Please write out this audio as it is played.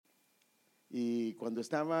Y cuando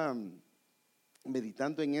estaba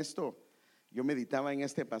meditando en esto, yo meditaba en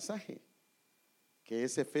este pasaje, que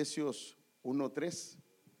es Efesios 1:3,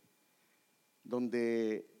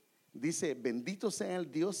 donde dice: bendito sea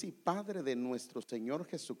el Dios y Padre de nuestro Señor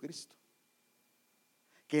Jesucristo,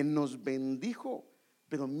 que nos bendijo.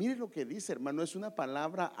 Pero mire lo que dice, hermano, es una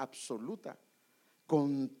palabra absoluta: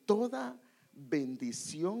 con toda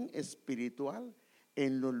bendición espiritual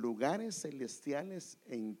en los lugares celestiales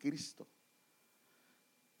en Cristo.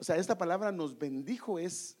 O sea, esta palabra nos bendijo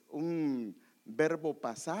es un verbo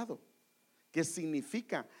pasado, que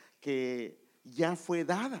significa que ya fue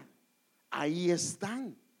dada, ahí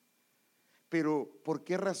están. Pero ¿por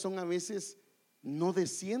qué razón a veces no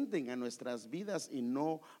descienden a nuestras vidas y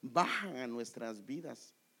no bajan a nuestras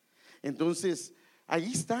vidas? Entonces,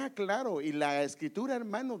 ahí está claro. Y la escritura,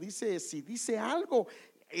 hermano, dice: si dice algo,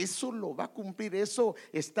 eso lo va a cumplir. Eso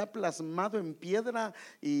está plasmado en piedra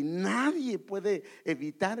y nadie puede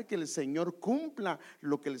evitar que el Señor cumpla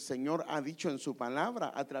lo que el Señor ha dicho en su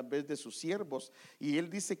palabra a través de sus siervos. Y Él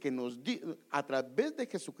dice que a través de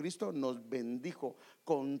Jesucristo nos bendijo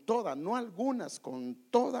con toda, no algunas, con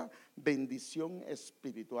toda bendición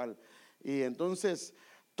espiritual. Y entonces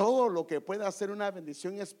todo lo que pueda ser una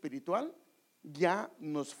bendición espiritual ya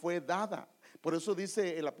nos fue dada. Por eso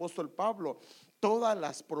dice el apóstol Pablo: todas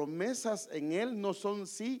las promesas en Él no son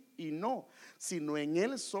sí y no, sino en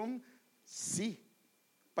Él son sí.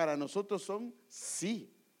 Para nosotros son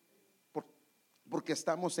sí, porque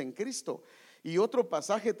estamos en Cristo. Y otro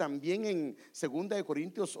pasaje también en 2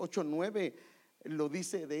 Corintios 8:9 lo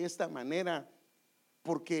dice de esta manera: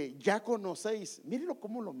 porque ya conocéis, mírenlo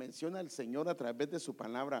cómo lo menciona el Señor a través de su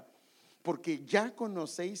palabra, porque ya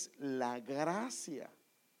conocéis la gracia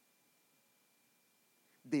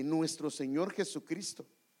de nuestro Señor Jesucristo,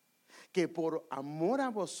 que por amor a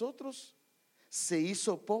vosotros se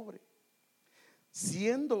hizo pobre,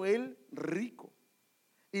 siendo Él rico.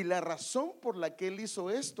 Y la razón por la que Él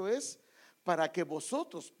hizo esto es para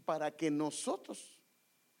que nosotros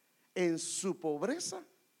en su pobreza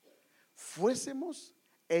fuésemos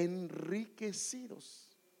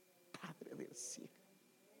enriquecidos. Padre del cielo,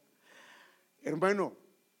 hermano,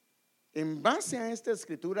 en base a esta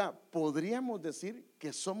escritura podríamos decir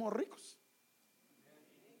que somos ricos.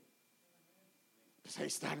 Pues ahí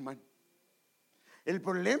está, hermano. El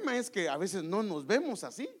problema es que a veces no nos vemos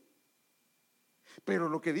así. Pero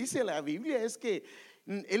lo que dice la Biblia es que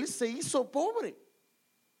Él se hizo pobre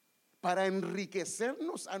para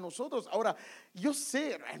enriquecernos a nosotros. Ahora, yo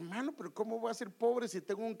sé, hermano, pero ¿cómo voy a ser pobre si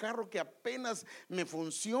tengo un carro que apenas me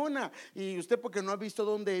funciona? Y usted porque no ha visto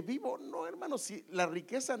dónde vivo. No, hermano, si la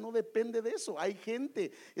riqueza no depende de eso. Hay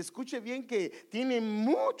gente, escuche bien, que tiene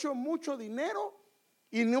mucho, mucho dinero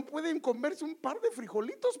y no pueden comerse un par de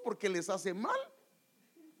frijolitos porque les hace mal.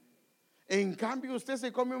 En cambio, usted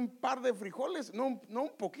se come un par de frijoles, no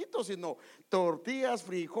un poquito, sino tortillas,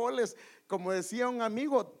 frijoles. Como decía un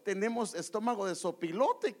amigo, tenemos estómago de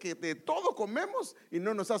sopilote, que de todo comemos y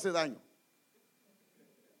no nos hace daño.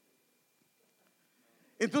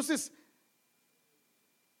 Entonces,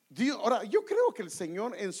 ahora yo creo que el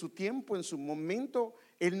Señor en su tiempo, en su momento,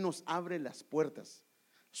 Él nos abre las puertas.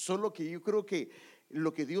 Solo que yo creo que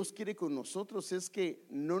lo que Dios quiere con nosotros es que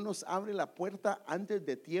no nos abre la puerta antes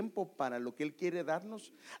de tiempo para lo que Él quiere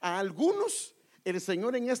darnos. A algunos el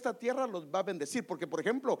Señor en esta tierra los va a bendecir, porque por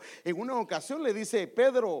ejemplo en una ocasión le dice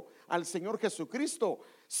Pedro al Señor Jesucristo: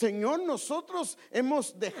 Señor, nosotros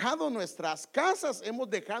hemos dejado nuestras casas, hemos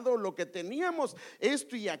dejado lo que teníamos,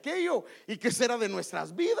 esto y aquello, ¿y qué será de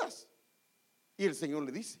nuestras vidas? Y el Señor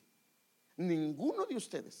le dice: ninguno de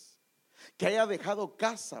ustedes que haya dejado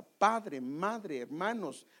casa, padre, madre,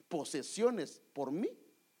 hermanos, posesiones por mí,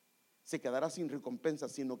 se quedará sin recompensa,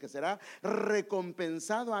 sino que será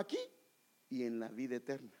recompensado aquí y en la vida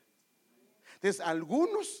eterna. Entonces,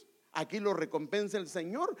 algunos aquí lo recompensa el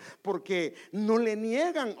Señor porque no le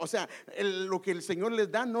niegan. O sea, lo que el Señor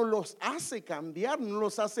les da no los hace cambiar, no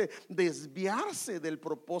los hace desviarse del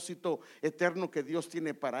propósito eterno que Dios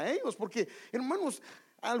tiene para ellos. Porque, hermanos,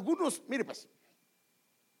 algunos, mire pues,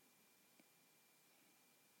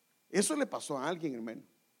 eso le pasó a alguien, hermano,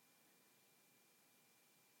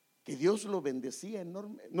 que Dios lo bendecía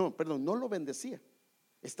enorme. No lo bendecía,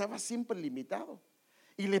 estaba siempre limitado.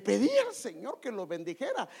 Y le pedía al Señor que lo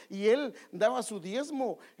bendijera. Y él daba su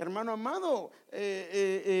diezmo, hermano amado.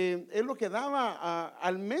 Él lo que daba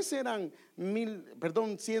al mes eran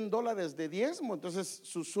 $100 de diezmo. Entonces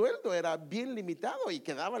su sueldo era bien limitado y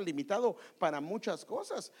quedaba limitado para muchas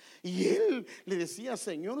cosas. Y él le decía: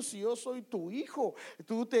 Señor, si yo soy tu hijo,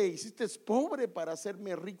 tú te hiciste pobre para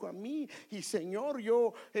hacerme rico a mí. Y Señor,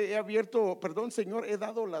 yo Señor, he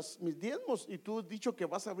dado mis diezmos y tú has dicho que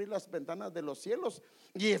vas a abrir las ventanas de los cielos.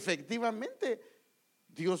 Y efectivamente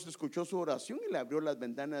Dios escuchó su oración y le abrió las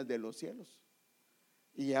ventanas de los cielos.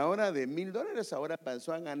 Y ahora de $1,000, ahora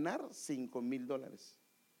pasó a ganar $5,000.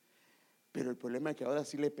 Pero el problema es que ahora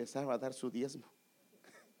sí le pesaba dar su diezmo.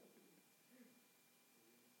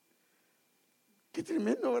 Qué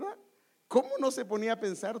tremendo, ¿verdad? ¿Cómo no se ponía a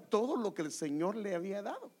pensar todo lo que el Señor le había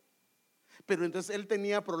dado? Pero entonces él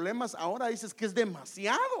tenía problemas. Ahora dices que es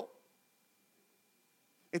demasiado.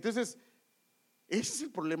 Entonces, ese es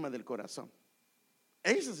el problema del corazón.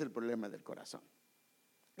 Ese es el problema del corazón.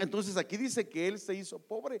 Entonces aquí dice que él se hizo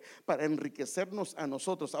pobre para enriquecernos a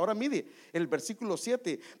nosotros. Ahora mire el versículo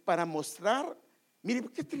 7, para mostrar, mire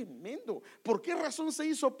qué tremendo. ¿Por qué razón se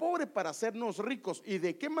hizo pobre? Para hacernos ricos. ¿Y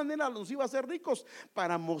de qué manera nos iba a hacer ricos?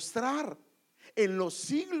 Para mostrar en los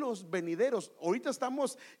siglos venideros. Ahorita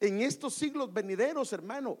estamos en estos siglos venideros,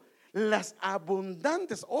 hermano, las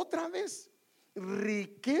abundantes, otra vez,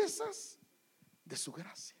 riquezas de su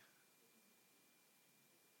gracia,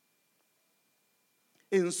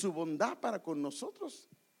 en su bondad para con nosotros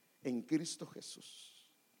en Cristo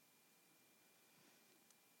Jesús.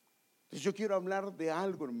 Entonces yo quiero hablar de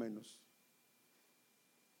algo, hermanos,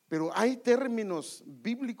 pero hay términos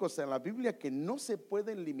bíblicos en la Biblia que no se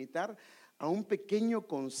pueden limitar a un pequeño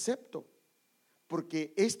concepto,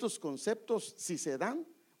 porque estos conceptos, si se dan,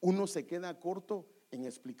 uno se queda corto en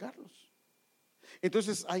explicarlos.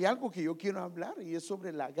 Entonces hay algo que yo quiero hablar y es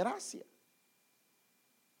sobre la gracia.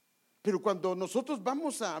 Pero cuando nosotros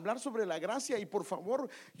vamos a hablar sobre la gracia, y por favor,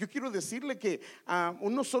 yo quiero decirle que a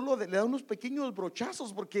uno solo le da unos pequeños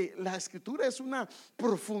brochazos, porque la escritura es una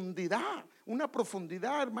profundidad,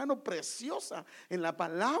 hermano, preciosa en la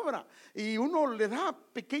palabra. Y uno le da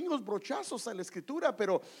pequeños brochazos a la escritura,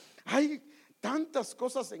 pero hay tantas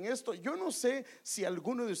cosas en esto. Yo no sé si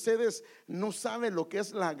alguno de ustedes no sabe lo que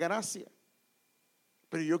es la gracia,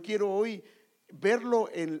 pero yo quiero hoy verlo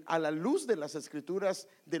a la luz de las escrituras,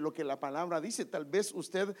 de lo que la palabra dice. Tal vez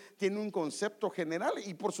usted tiene un concepto general,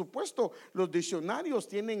 y por supuesto los diccionarios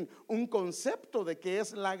tienen un concepto de qué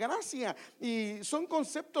es la gracia, y son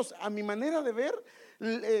conceptos, a mi manera de ver,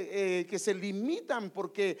 que se limitan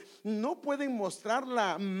porque no pueden mostrar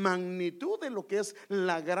la magnitud de lo que es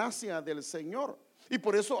la gracia del Señor. Y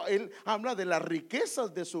por eso él habla de las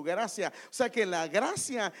riquezas de su gracia. O sea que la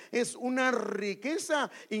gracia es una riqueza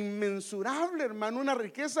inmensurable, hermano, una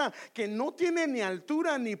riqueza que no tiene ni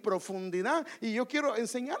altura ni profundidad. Y yo quiero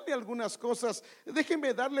enseñarle algunas cosas.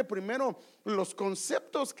 Déjenme darle primero los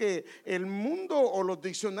conceptos que el mundo o los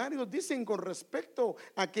diccionarios dicen con respecto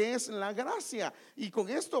a qué es la gracia. Y con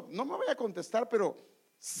esto no me voy a contestar, pero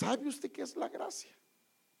 ¿sabe usted qué es la gracia?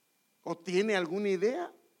 ¿O tiene alguna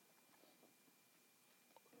idea?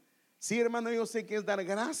 Sí, hermano, yo sé que es dar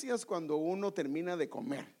gracias cuando uno termina de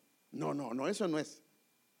comer. No, eso no es.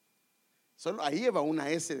 Solo ahí lleva una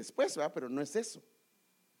S después, ¿verdad? Pero no es eso.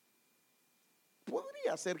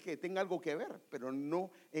 Podría ser que tenga algo que ver, pero no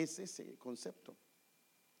es ese concepto.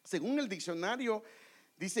 Según el diccionario,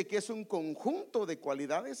 dice que es un conjunto de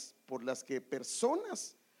cualidades por las que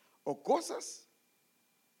personas o cosas,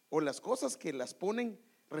 o las cosas que las ponen,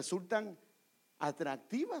 resultan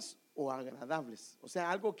atractivas o agradables. O sea,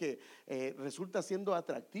 algo que resulta siendo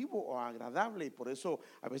atractivo o agradable. Y por eso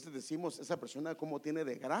a veces decimos: esa persona cómo tiene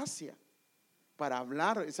de gracia para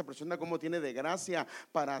hablar, esa persona cómo tiene de gracia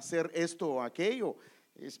para hacer esto o aquello.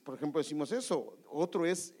 Por ejemplo, decimos eso. Otro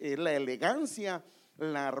es la elegancia,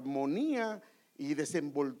 la armonía y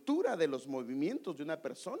desenvoltura de los movimientos de una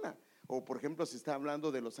persona. O por ejemplo, si está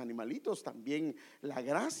hablando de los animalitos, también la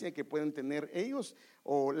gracia que pueden tener ellos,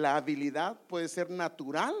 o la habilidad puede ser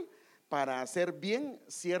natural para hacer bien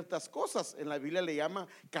ciertas cosas. En la Biblia le llama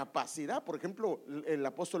capacidad. Por ejemplo, el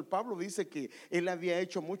apóstol Pablo dice que él había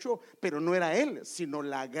hecho mucho, pero no era él, sino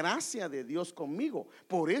la gracia de Dios conmigo.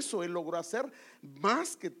 Por eso él logró hacer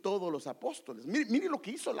más que todos los apóstoles. Mire lo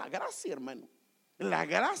que hizo la gracia, hermano. La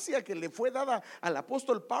gracia que le fue dada al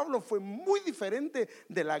apóstol Pablo fue muy diferente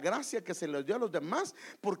de la gracia que se le dio a los demás,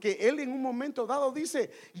 porque él en un momento dado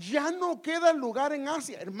dice: ya no queda lugar en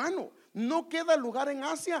Asia, hermano, no queda lugar en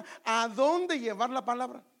Asia a dónde llevar la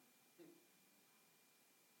palabra.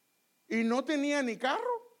 Y no tenía ni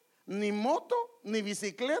carro, ni moto, ni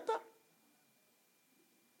bicicleta,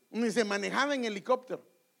 ni se manejaba en helicóptero.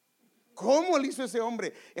 ¿Cómo le hizo ese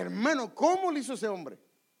hombre? Hermano, ¿cómo le hizo ese hombre?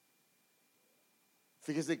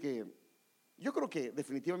 Fíjese que yo creo que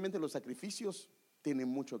definitivamente los sacrificios tienen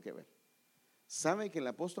mucho que ver. ¿Sabe que el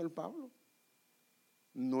apóstol Pablo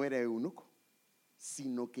no era eunuco,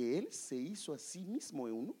 sino que él se hizo a sí mismo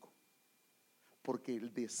eunuco? Porque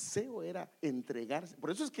el deseo era entregarse.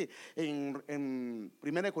 Por eso es que en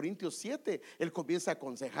 1 Corintios 7 él comienza a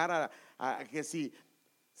aconsejar a que si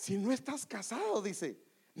no estás casado, dice,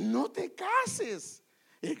 no te cases.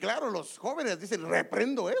 Y claro, los jóvenes dicen,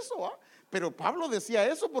 reprendo eso, ¿ah? Pero Pablo decía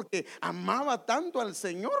eso porque amaba tanto al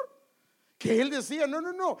Señor, que él decía,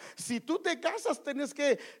 no, si tú te casas tienes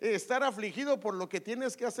que estar afligido por lo que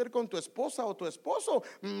tienes que hacer con tu esposa o tu esposo,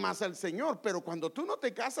 más al Señor. Pero cuando tú no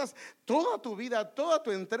te casas, toda tu vida, toda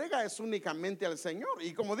tu entrega es únicamente al Señor.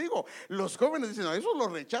 Y como digo, los jóvenes dicen, no, eso lo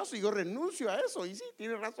rechazo y yo renuncio a eso. Y sí,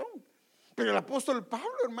 tiene razón. Pero el apóstol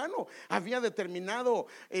Pablo, hermano, había determinado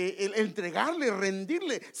el entregarle,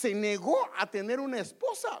 rendirle. Se negó a tener una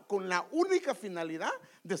esposa con la única finalidad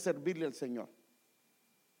de servirle al Señor.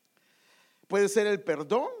 Puede ser el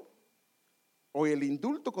perdón o el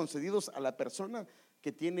indulto concedidos a la persona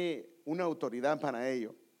que tiene una autoridad para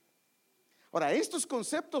ello. Ahora, estos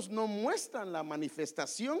conceptos no muestran la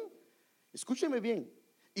manifestación, escúcheme bien,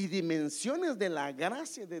 y dimensiones de la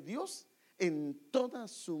gracia de Dios en toda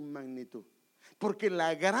su magnitud. Porque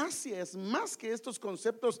la gracia es más que estos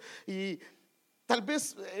conceptos. Y tal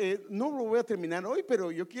vez no lo voy a terminar hoy,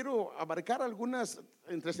 pero yo quiero abarcar algunas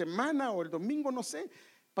entre semana o el domingo, no sé,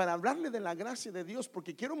 para hablarle de la gracia de Dios,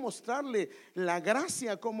 porque quiero mostrarle la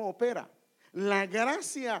gracia cómo opera, la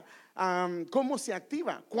gracia cómo se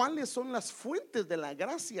activa, cuáles son las fuentes de la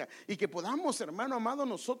gracia, y que podamos, hermano amado,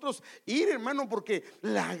 nosotros ir, hermano, porque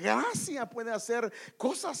la gracia puede hacer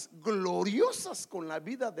cosas gloriosas con la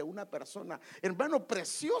vida de una persona, hermano,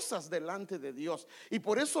 preciosas delante de Dios. Y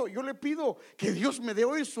por eso yo le pido que Dios me dé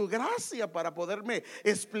hoy su gracia para poderme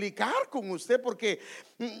explicar con usted, porque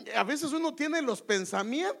a veces uno tiene los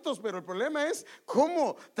pensamientos, pero el problema es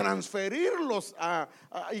cómo transferirlos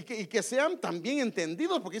y que sean también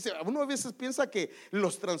entendidos, porque dice, uno a veces piensa que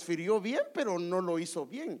los transfirió bien, pero no lo hizo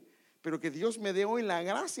bien. Pero que Dios me dé hoy la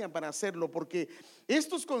gracia para hacerlo, porque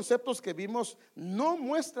estos conceptos que vimos no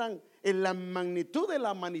muestran en la magnitud de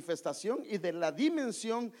la manifestación y de la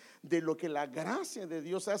dimensión de lo que la gracia de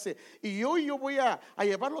Dios hace. Y hoy yo voy a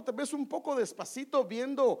llevarlo tal vez un poco despacito,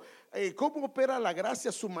 viendo cómo opera la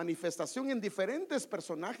gracia, su manifestación en diferentes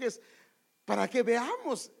personajes, para que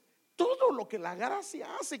veamos todo lo que la gracia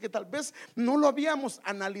hace, que tal vez no lo habíamos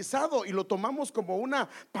analizado y lo tomamos como una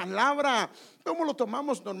palabra, como lo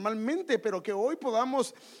tomamos normalmente, pero que hoy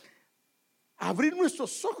podamos abrir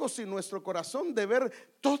nuestros ojos y nuestro corazón de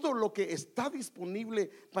ver todo lo que está disponible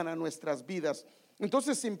para nuestras vidas.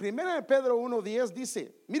 Entonces, en 1 Pedro 1:10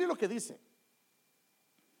 dice, mire lo que dice: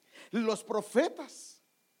 los profetas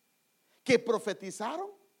que profetizaron,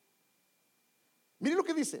 mire lo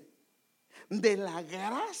que dice, de la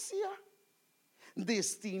gracia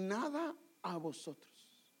destinada a vosotros.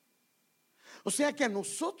 O sea que a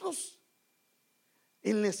nosotros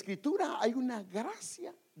en la escritura hay una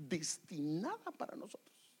gracia destinada para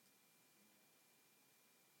nosotros.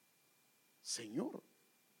 Señor,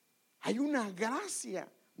 hay una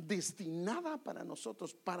gracia destinada para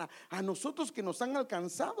nosotros, para a nosotros que nos han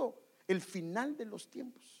alcanzado el final de los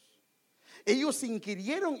tiempos. Ellos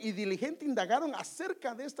inquirieron y diligente indagaron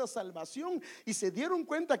acerca de esta salvación y se dieron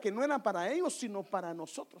cuenta que no era para ellos, sino para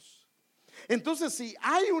nosotros. Entonces, si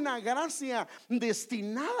hay una gracia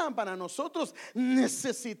destinada para nosotros,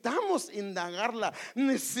 necesitamos indagarla,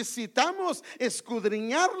 necesitamos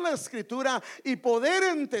escudriñar la escritura y poder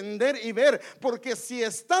entender y ver, porque si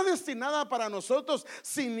está destinada para nosotros,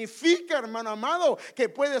 significa, hermano amado, que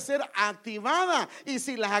puede ser activada. Y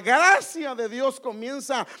si la gracia de Dios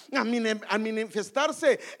comienza a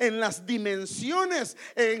manifestarse en las dimensiones,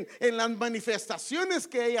 en las manifestaciones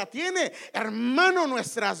que ella tiene, hermano,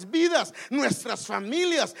 nuestras vidas, nuestras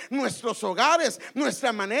familias, nuestros hogares,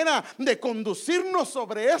 nuestra manera de conducirnos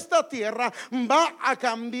sobre esta tierra va a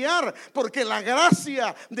cambiar, porque la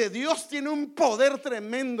gracia de Dios tiene un poder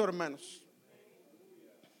tremendo, hermanos.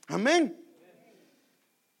 Amén.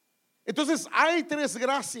 Entonces hay tres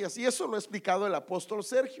gracias, y eso lo ha explicado el apóstol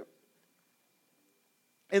Sergio,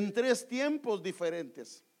 en tres tiempos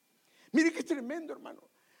diferentes. Mire qué tremendo, hermano.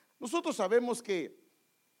 Nosotros sabemos que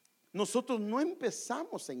nosotros no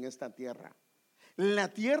empezamos en esta tierra. La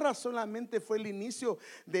tierra solamente fue el inicio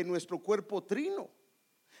de nuestro cuerpo trino,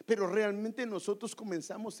 pero realmente nosotros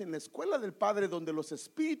comenzamos en la escuela del Padre, donde los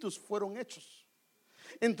espíritus fueron hechos.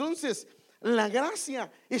 Entonces La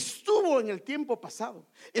gracia estuvo en el tiempo pasado,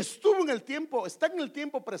 estuvo en el tiempo, está en el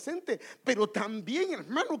tiempo presente, pero también,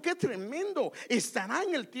 hermano, qué tremendo, estará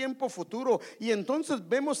en el tiempo futuro. Y entonces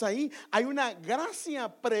vemos ahí, hay una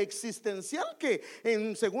gracia preexistencial que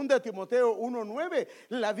en 2 Timoteo 1:9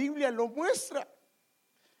 la Biblia lo muestra.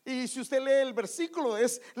 Y si usted lee el versículo,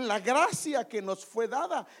 es la gracia que nos fue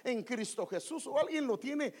dada en Cristo Jesús. O alguien lo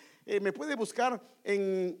tiene, me puede buscar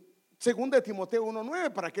en 2 Timoteo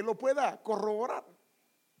 1:9 para que lo pueda corroborar.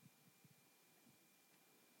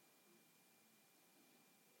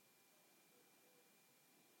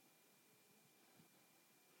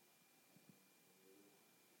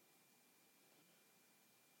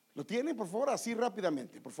 ¿Lo tiene, por favor? Así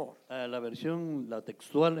rápidamente, por favor. La versión, la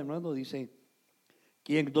textual, hermano, dice: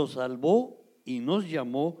 quien nos salvó y nos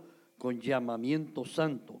llamó con llamamiento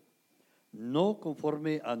santo, no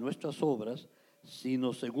conforme a nuestras obras,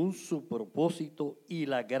 sino según su propósito y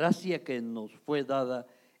la gracia que nos fue dada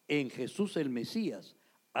en Jesús el Mesías,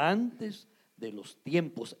 antes de los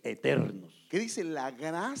tiempos eternos. ¿Qué dice? La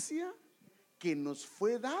gracia que nos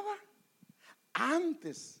fue dada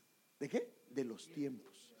antes ¿de qué? De los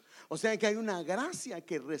tiempos. O sea que hay una gracia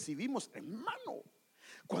que recibimos, hermano.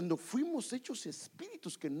 Cuando fuimos hechos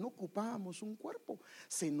espíritus que no ocupábamos un cuerpo,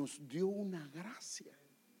 se nos dio una gracia.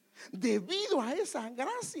 Debido a esa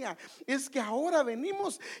gracia es que ahora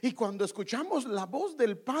venimos y cuando escuchamos la voz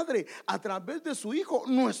del Padre a través de su Hijo,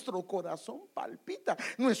 nuestro corazón palpita,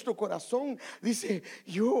 nuestro corazón dice: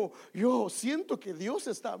 yo siento que Dios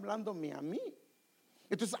está hablándome a mí.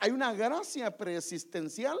 Entonces hay una gracia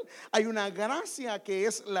preexistencial, hay una gracia que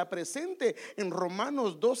es la presente. En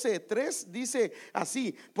Romanos 12:3 dice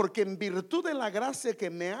así: porque en virtud de la gracia que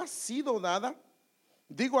me ha sido dada,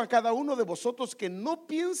 digo a cada uno de vosotros que no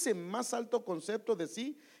piense más alto concepto de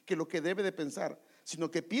sí que lo que debe de pensar,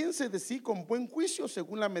 sino que piense de sí con buen juicio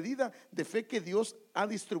según la medida de fe que Dios ha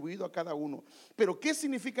distribuido a cada uno. Pero ¿qué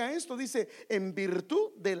significa esto? Dice: en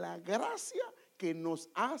virtud de la gracia que nos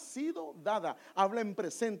ha sido dada. Habla en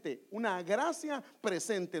presente, una gracia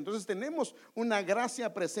presente. Entonces tenemos una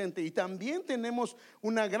gracia presente y también tenemos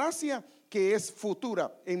una gracia que es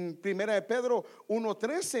futura. En 1 de Pedro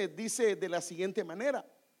 1:13 dice de la siguiente manera: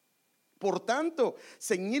 por tanto,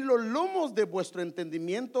 ceñid los lomos de vuestro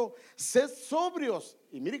entendimiento, sed sobrios.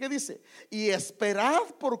 Y mire que dice: y esperad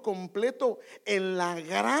por completo en la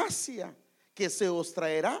gracia que se os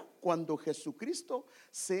traerá cuando Jesucristo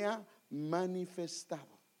sea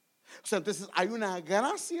manifestado. O sea, entonces hay una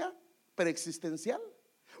gracia preexistencial,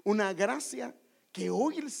 una gracia que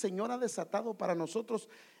hoy el Señor ha desatado para nosotros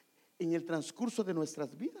en el transcurso de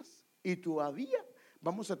nuestras vidas, y todavía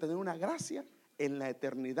vamos a tener una gracia en la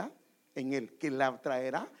eternidad en Él, que la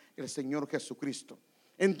traerá el Señor Jesucristo.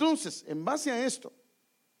 Entonces, en base a esto,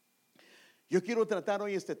 yo quiero tratar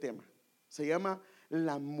hoy este tema. Se llama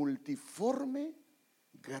la multiforme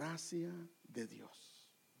gracia de Dios.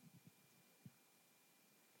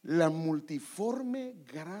 La multiforme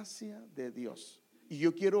gracia de Dios. Y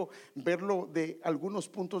yo quiero verlo de algunos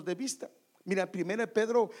puntos de vista. Mira, 1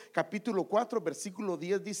 Pedro capítulo 4 versículo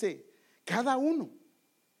 10 dice: cada uno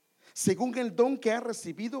según el don que ha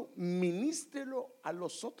recibido, ministrelo a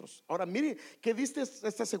los otros. Ahora mire, ¿qué dice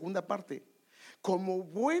esta segunda parte? Como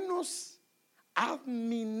buenos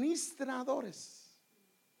administradores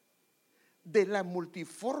de la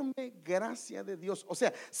multiforme gracia de Dios. O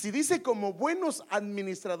sea, si dice como buenos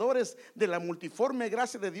administradores de la multiforme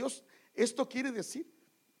gracia de Dios, esto quiere decir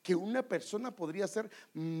que una persona podría ser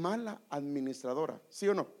mala administradora, ¿sí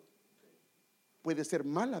o no? Puede ser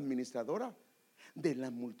mala administradora de la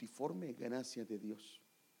multiforme gracia de Dios.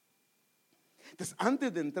 Entonces,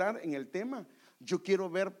 antes de entrar en el tema, yo quiero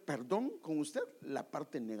ver, perdón, con usted, la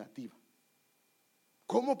parte negativa.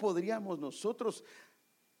 ¿Cómo podríamos nosotros,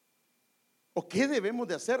 o qué debemos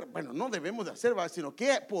de hacer? Bueno, no debemos de hacer, sino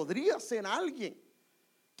que podría ser alguien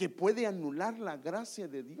que puede anular la gracia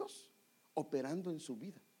de Dios operando en su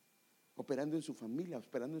vida, operando en su familia,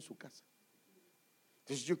 operando en su casa.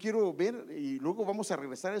 Entonces yo quiero ver, y luego vamos a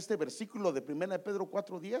regresar a este versículo de 1 de Pedro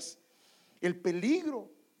 4:10, el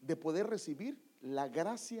peligro de poder recibir la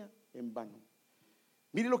gracia en vano.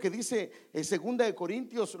 Mire lo que dice en 2 de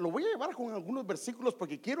Corintios. Lo voy a llevar con algunos versículos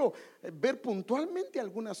porque quiero ver puntualmente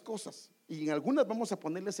algunas cosas, y en algunas vamos a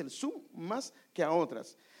ponerles el zoom más que a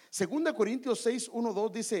otras. 2 Corintios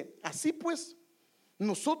 6:1-2 dice: así pues,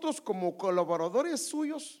 nosotros como colaboradores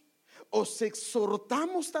suyos os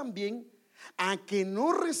exhortamos también a que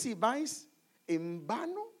no recibáis en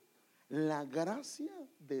vano la gracia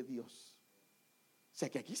de Dios. O sea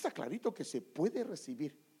que aquí está clarito que se puede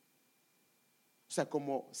recibir. O sea,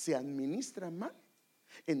 como se administra mal,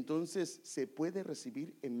 entonces se puede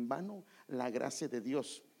recibir en vano la gracia de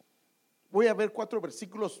Dios. Voy a ver 4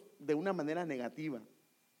 versículos de una manera negativa.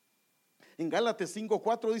 En Gálatas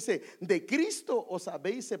 5:4 dice: de Cristo os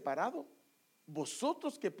habéis separado,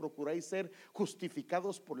 vosotros que procuráis ser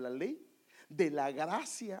justificados por la ley, de la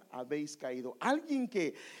gracia habéis caído. Alguien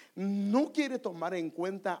que no quiere tomar en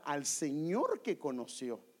cuenta al Señor que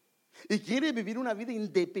conoció y quiere vivir una vida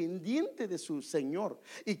independiente de su Señor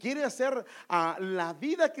y quiere hacer la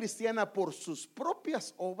vida cristiana por sus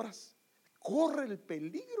propias obras, corre el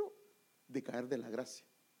peligro de caer de la gracia,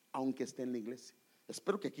 aunque esté en la iglesia.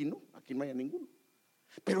 Espero que aquí no haya ninguno,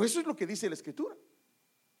 pero eso es lo que dice la Escritura.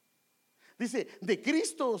 Dice: de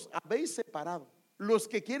Cristo os habéis separado. Los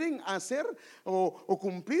que quieren hacer o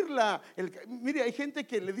cumplir mire, hay gente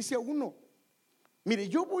que le dice a uno: mire,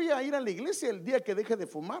 yo voy a ir a la iglesia el día que deje de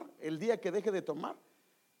fumar, el día que deje de tomar.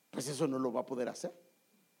 Pues eso no lo va a poder hacer,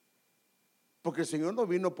 porque el Señor no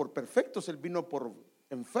vino por perfectos, Él vino por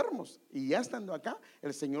enfermos. Y ya estando acá,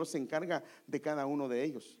 el Señor se encarga de cada uno de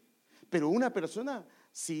ellos. Pero una persona,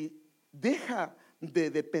 si deja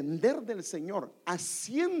de depender del Señor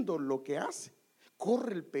haciendo lo que hace,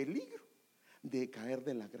 corre el peligro de caer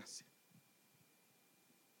de la gracia.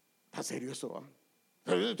 ¿Está serio eso?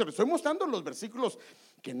 Te lo estoy mostrando los versículos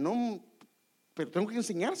que no, pero tengo que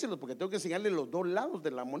enseñárselos, porque tengo que enseñarle los 2 lados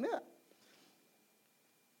de la moneda.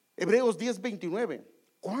 Hebreos 10:29: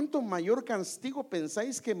 ¿cuánto mayor castigo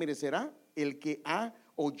pensáis que merecerá el que ha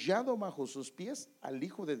hollado bajo sus pies al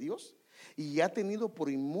Hijo de Dios y ha tenido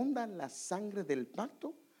por inmunda la sangre del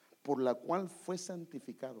pacto por la cual fue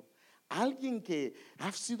santificado? Alguien que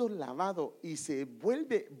ha sido lavado y se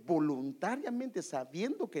vuelve voluntariamente,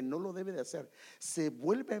 sabiendo que no lo debe de hacer, se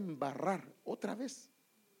vuelve a embarrar otra vez,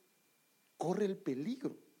 corre el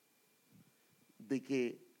peligro de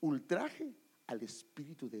que ultraje al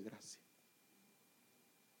Espíritu de gracia.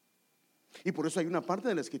 Y por eso hay una parte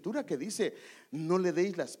de la Escritura que dice: no le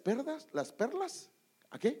deis las perlas.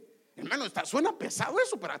 ¿A qué? Hermano, suena pesado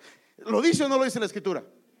eso, pero ¿lo dice o no lo dice la Escritura?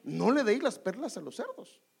 No le deis las perlas a los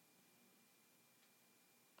cerdos.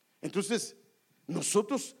 Entonces,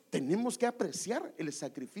 nosotros tenemos que apreciar el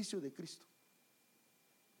sacrificio de Cristo.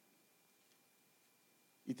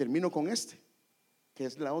 Y termino con que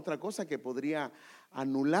es la otra cosa que podría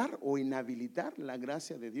anular o inhabilitar la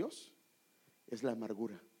gracia de Dios: es la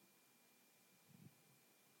amargura.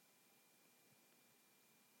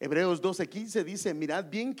 Hebreos 12:15 dice: mirad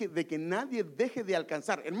bien de que nadie deje de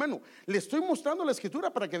alcanzar. Hermano, le estoy mostrando la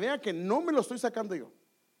Escritura para que vea que no me lo estoy sacando yo.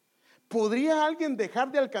 ¿Podría alguien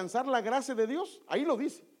dejar de alcanzar la gracia de Dios? Ahí lo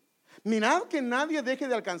dice: mirad que nadie deje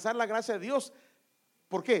de alcanzar la gracia de Dios.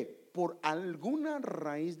 ¿Por qué? Por alguna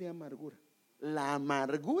raíz de amargura. La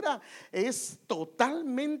amargura es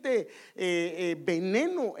totalmente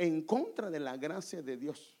veneno en contra de la gracia de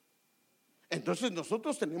Dios. Entonces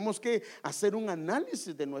nosotros tenemos que hacer un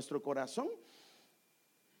análisis de nuestro corazón.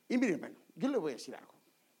 Y mire, hermano, yo le voy a decir algo.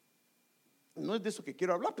 No es de eso que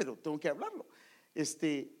quiero hablar, pero tengo que hablarlo.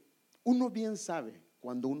 Uno bien sabe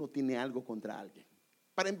cuando uno tiene algo contra alguien.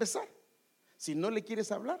 Para empezar, si no le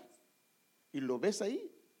quieres hablar y lo ves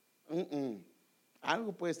ahí,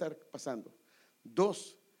 algo puede estar pasando.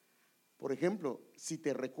 2, por ejemplo, si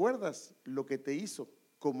te recuerdas lo que te hizo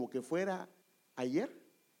como que fuera ayer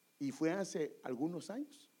y fue hace algunos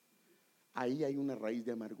años, ahí hay una raíz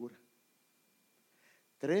de amargura.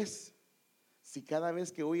 3, si cada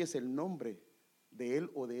vez que oyes el nombre de él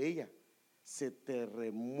o de ella se te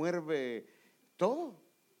remueve todo,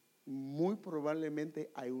 muy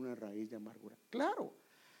probablemente hay una raíz de amargura. Claro,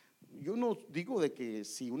 yo no digo de que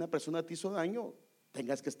si una persona te hizo daño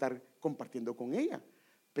tengas que estar compartiendo con ella,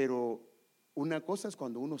 pero una cosa es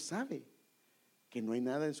cuando uno sabe que no hay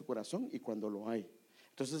nada en su corazón y cuando lo hay.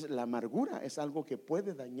 Entonces la amargura es algo que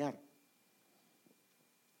puede dañar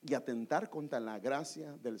y atentar contra la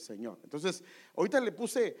gracia del Señor. Entonces ahorita le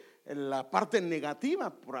puse la parte negativa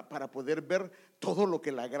para poder ver todo lo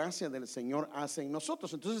que la gracia del Señor hace en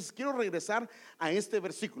nosotros. Entonces quiero regresar a este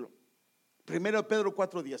versículo, 1 Pedro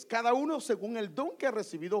 4:10: cada uno según el don que ha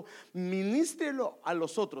recibido, ministrelo a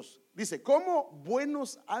los otros. Dice: como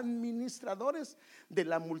buenos administradores de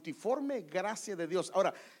la multiforme gracia de Dios.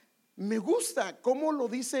 Ahora, me gusta cómo lo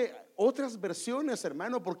dice otras versiones,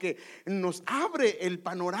 hermano, porque nos abre el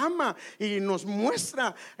panorama y nos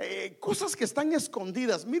muestra cosas que están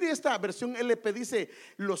escondidas. Mire, esta versión LP dice: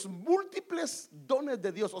 los múltiples dones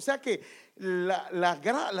de Dios. O sea que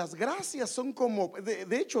las gracias son como,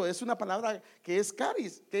 de hecho es una palabra que es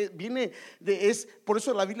caris, que viene por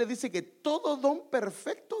eso la Biblia dice que todo don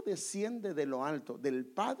perfecto desciende de lo alto, del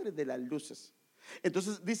Padre de las luces.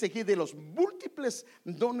 Entonces dice aquí de los múltiples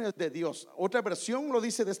dones de Dios. Otra versión lo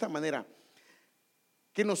dice de esta manera: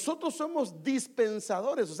 que nosotros somos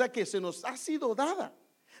dispensadores, o sea que se nos ha sido dada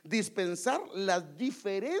dispensar las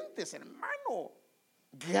diferentes, hermano,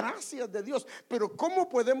 gracias de Dios. Pero ¿cómo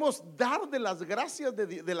podemos dar de las gracias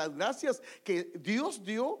de las gracias que Dios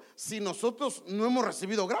dio si nosotros no hemos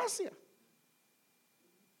recibido gracia?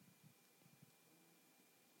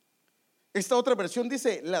 Esta otra versión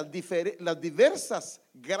dice las diversas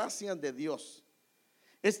gracias de Dios.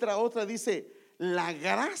 Esta otra dice la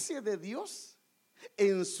gracia de Dios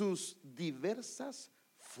en sus diversas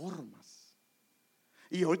formas.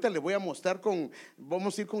 Y ahorita le voy a mostrar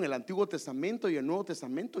vamos a ir con el Antiguo Testamento y el Nuevo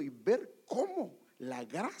Testamento y ver cómo la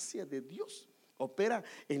gracia de Dios opera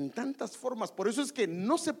en tantas formas. Por eso es que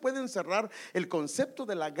no se puede encerrar el concepto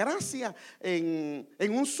de la gracia en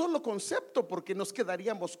un solo concepto, porque nos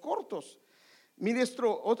quedaríamos cortos. Mire,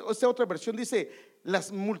 esta otra versión dice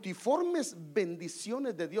las multiformes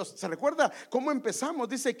bendiciones de Dios. ¿Se recuerda cómo empezamos?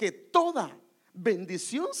 Dice que toda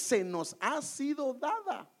bendición se nos ha sido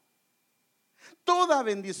dada. Toda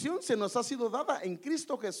bendición se nos ha sido dada en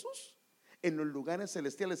Cristo Jesús en los lugares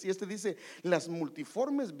celestiales. Y dice las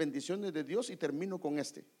multiformes bendiciones de Dios. Y termino con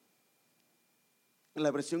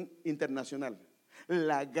la versión internacional: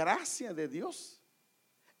 la gracia de Dios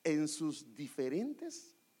en sus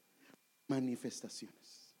diferentes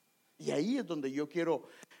manifestaciones. Y ahí es donde yo quiero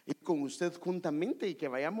ir con usted juntamente, y que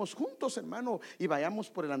vayamos juntos, hermano, y vayamos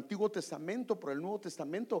por el Antiguo Testamento, por el Nuevo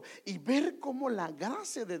Testamento, y ver cómo la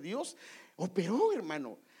gracia de Dios operó,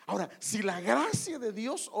 hermano. Ahora, si la gracia de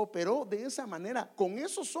Dios operó de esa manera con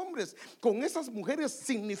esos hombres, con esas mujeres,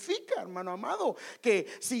 significa, hermano amado, que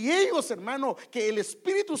si ellos, hermano, que el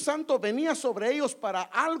Espíritu Santo venía sobre ellos para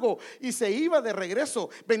algo y se iba de regreso,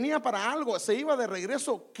 venía para algo, se iba de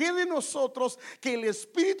regreso, ¿qué de nosotros que el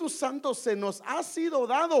Espíritu Santo se nos ha sido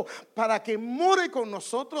dado para que more con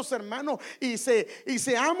nosotros, hermano, y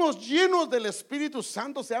seamos llenos del Espíritu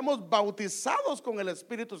Santo, seamos bautizados con el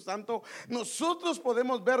Espíritu Santo? Nosotros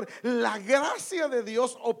podemos ver la gracia de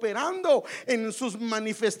Dios operando en sus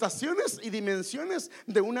manifestaciones y dimensiones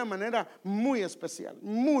de una manera muy especial,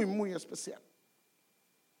 muy, muy especial.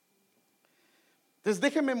 Entonces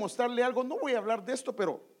déjeme mostrarle algo. No voy a hablar de esto,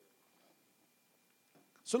 pero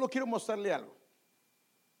solo quiero mostrarle algo.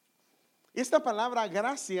 Esta palabra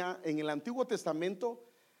gracia en el Antiguo Testamento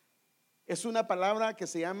es una palabra que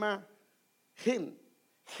se llama gen,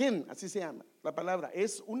 así se llama. La palabra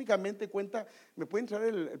es únicamente cuenta. ¿Me pueden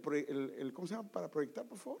traer el ¿cómo se llama para proyectar,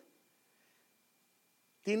 por favor?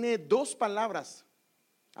 Tiene dos palabras.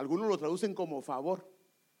 Algunos lo traducen como favor,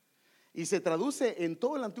 y se traduce en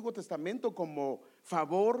todo el Antiguo Testamento como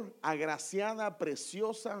favor, agraciada,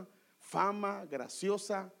 preciosa, fama,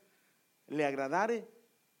 graciosa, le agradare.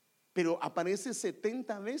 Pero aparece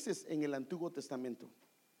 70 veces en el Antiguo Testamento.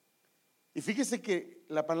 Y fíjese que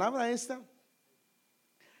la palabra esta,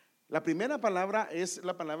 la primera palabra es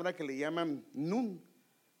la palabra que le llaman nun,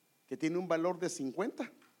 que tiene un valor de 50.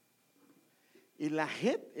 Y la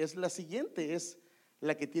het es la siguiente, es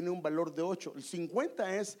la que tiene un valor de 8. El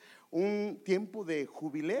 50 es un tiempo de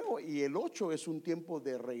jubileo y el 8 es un tiempo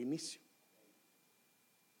de reinicio.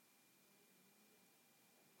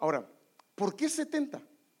 Ahora, ¿por qué 70?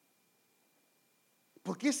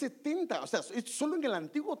 ¿Por qué 70? O sea, solo en el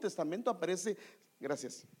Antiguo Testamento aparece,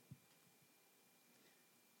 gracias.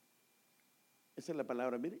 Esa es la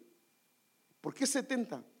palabra, mire. ¿Por qué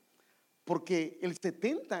 70? Porque el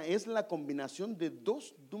 70 es la combinación de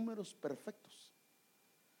dos números perfectos.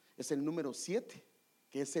 Es el número 7,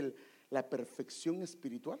 que es la perfección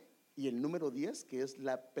espiritual, y el número 10, que es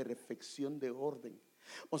la perfección de orden.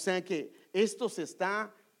 O sea que esto se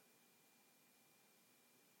está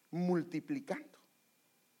multiplicando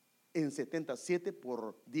en 70. 7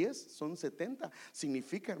 por 10 son 70.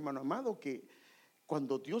 Significa, hermano amado, que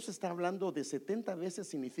cuando Dios está hablando de 70 veces,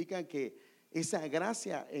 significa que esa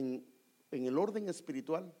gracia en el orden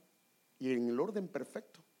espiritual y en el orden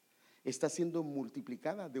perfecto está siendo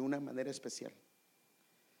multiplicada de una manera especial.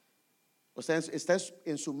 O sea, está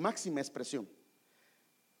en su máxima expresión.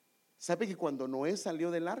 ¿Sabe que cuando Noé salió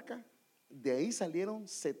del arca, de ahí salieron,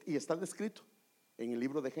 y está descrito en el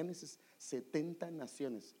libro de Génesis, 70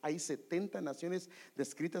 naciones? Hay 70 naciones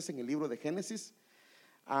descritas en el libro de Génesis.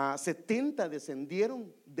 70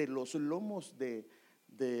 descendieron de los lomos de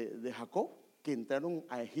Jacob, que entraron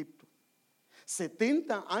a Egipto.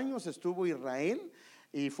 70 años estuvo Israel,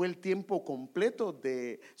 y fue el tiempo completo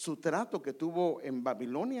de su trato que tuvo en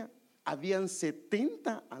Babilonia. Habían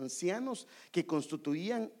 70 ancianos que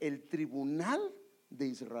constituían el tribunal de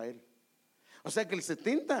Israel. O sea que el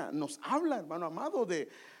 70 nos habla, hermano amado, de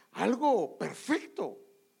algo perfecto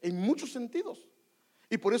en muchos sentidos.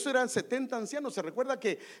 Y por eso eran 70 ancianos. Se recuerda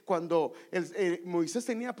que cuando Moisés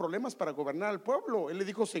tenía problemas para gobernar al pueblo, él le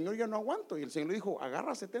dijo: Señor, ya no aguanto. Y el Señor le dijo: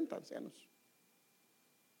 agarra 70 ancianos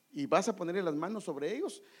y vas a ponerle las manos sobre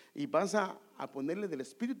ellos y vas a ponerle del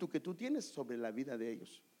espíritu que tú tienes sobre la vida de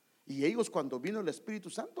ellos. Y ellos, cuando vino el Espíritu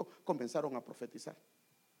Santo, comenzaron a profetizar.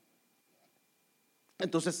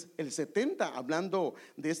 Entonces el 70, hablando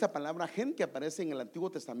de esta palabra gen que aparece en el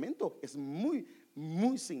Antiguo Testamento, es muy,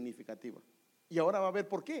 muy significativa. Y ahora va a ver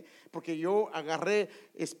por qué. Porque yo agarré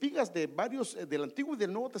espigas de varios del Antiguo y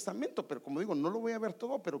del Nuevo Testamento, pero como digo, no lo voy a ver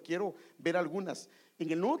todo, pero quiero ver algunas.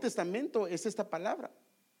 En el Nuevo Testamento es esta palabra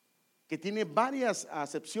que tiene varias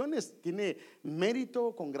acepciones. Tiene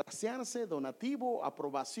mérito, congraciarse, donativo,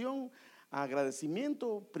 aprobación,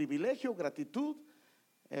 agradecimiento, privilegio, gratitud,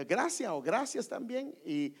 gracia o gracias también.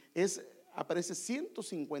 Y aparece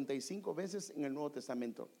 155 veces en el Nuevo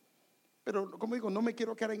Testamento. Pero como digo, no me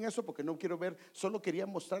quiero quedar en eso porque no quiero ver. Solo quería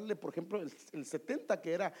mostrarle, por ejemplo, el 70,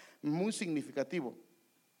 que era muy significativo.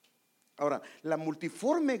 Ahora, la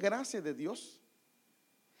multiforme gracia de Dios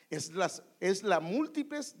es las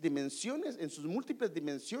múltiples dimensiones, en sus múltiples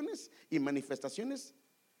dimensiones y manifestaciones,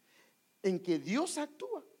 en que Dios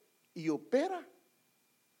actúa y opera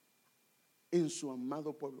en su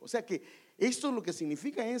amado pueblo. O sea que esto lo que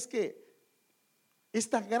significa es que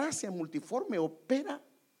esta gracia multiforme opera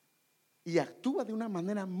y actúa de una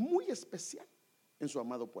manera muy especial en su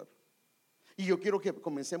amado pueblo. Y yo quiero que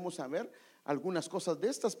comencemos a ver algunas cosas de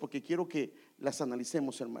estas, porque quiero que las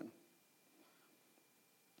analicemos, hermano.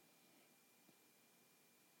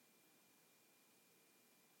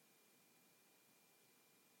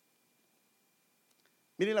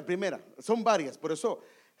 Miren la primera, son varias, por eso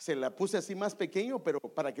se la puse así más pequeño, pero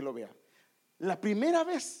para que lo vea. La primera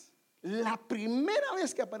vez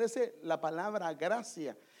que aparece la palabra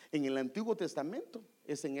gracia en el Antiguo Testamento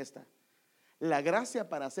es en esta: la gracia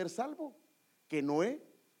para ser salvo que Noé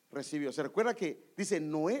recibió. Se recuerda que dice: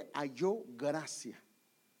 Noé halló gracia.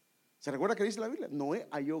 ¿Se recuerda que dice la Biblia? Noé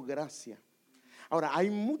halló gracia. Ahora,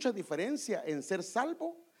 hay mucha diferencia en ser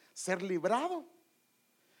salvo, ser librado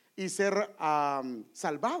y ser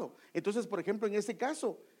salvado. Entonces, por ejemplo, en este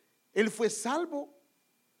caso, él fue salvo,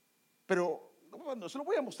 pero bueno, se lo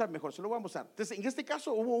voy a mostrar mejor, se lo voy a mostrar. Entonces, en este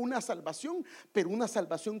caso hubo una salvación, pero una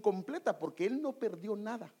salvación completa, porque él no perdió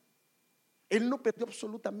nada. Él no perdió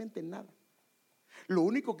absolutamente nada. Lo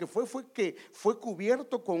único que fue que fue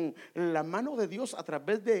cubierto con la mano de Dios a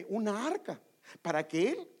través de una arca, para que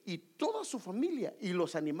él y toda su familia y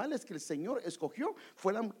los animales que el Señor escogió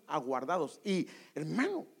fueran aguardados. Y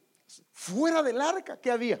hermano, fuera del arca,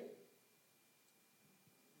 ¿qué había?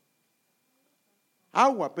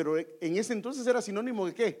 Agua, pero en ese entonces era sinónimo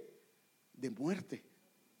de ¿qué? De muerte,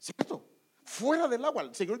 ¿cierto? Fuera del agua,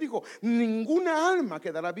 el Señor dijo: ninguna alma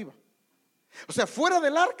quedará viva. O sea, fuera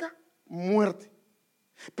del arca, muerte.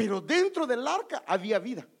 Pero dentro del arca había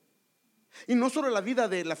vida. Y no solo la vida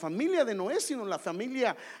de la familia de Noé, sino la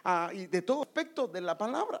familia y de todo aspecto de la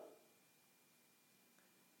palabra.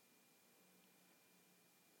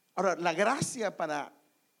 Ahora, la gracia para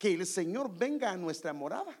que el Señor venga a nuestra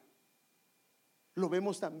morada, lo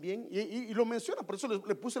vemos también, y lo menciona. Por eso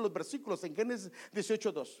le puse los versículos en Génesis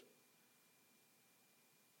 18:2,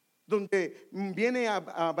 donde viene a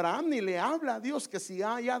Abraham y le habla a Dios que si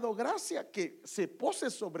ha hallado gracia, que se pose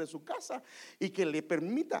sobre su casa y que le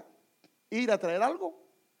permita ir a traer algo,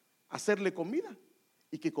 hacerle comida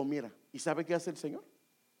y que comiera. ¿Y sabe qué hace el Señor?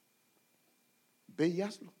 Ve y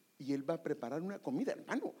hazlo, y Él va a preparar una comida,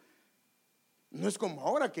 hermano. No es como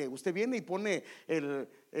ahora que usted viene y pone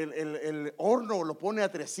el horno, lo pone a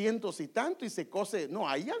 300 y tanto y se cose. No,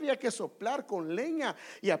 ahí había que soplar con leña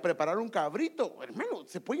y a preparar un cabrito. Hermano,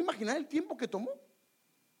 ¿se puede imaginar el tiempo que tomó?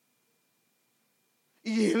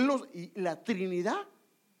 Y la Trinidad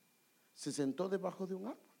se sentó debajo de un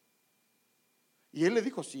árbol. Y él le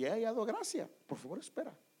dijo: si he hallado gracia, por favor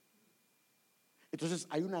espera. Entonces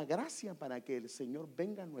hay una gracia para que el Señor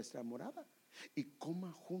venga a nuestra morada y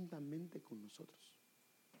coma juntamente con nosotros.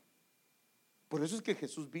 Por eso es que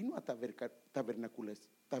Jesús vino a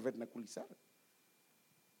tabernaculizar.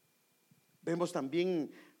 Vemos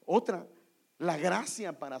también otra, la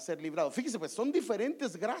gracia para ser librado. Fíjese, pues son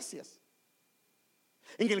diferentes gracias.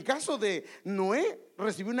 En el caso de Noé,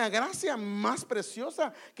 recibió una gracia más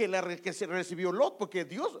preciosa que la que se recibió Lot, porque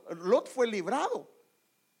Lot fue librado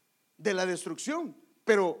de la destrucción,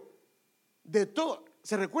 pero de todo.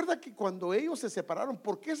 Se recuerda que cuando ellos se separaron,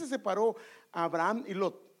 ¿por qué se separó Abraham y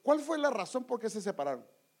Lot? ¿Cuál fue la razón por qué se separaron?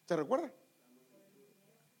 ¿Se recuerda?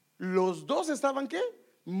 Los dos estaban ¿qué?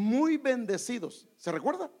 Muy bendecidos. ¿Se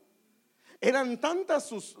recuerda? Eran tantas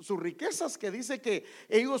sus riquezas que dice que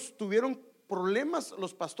ellos tuvieron problemas,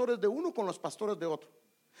 los pastores de uno con los pastores de otro.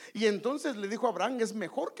 Y entonces le dijo a Abraham: es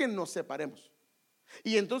mejor que nos separemos.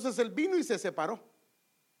 Y entonces él vino y se separó.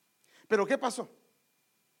 Pero ¿qué pasó?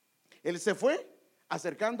 Él se fue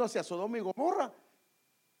acercando hacia Sodoma y Gomorra,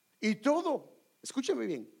 y todo, escúcheme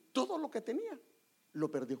bien, todo lo que tenía lo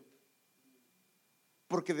perdió.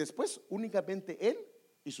 Porque después únicamente él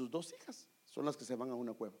y sus 2 hijas son las que se van a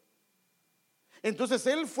una cueva. Entonces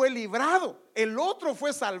él fue librado, el otro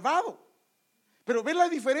fue salvado. Pero ve la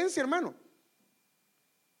diferencia, hermano.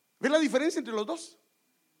 Ve la diferencia entre los dos.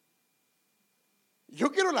 Yo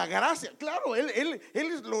quiero la gracia. Claro, él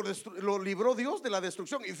lo libró Dios de la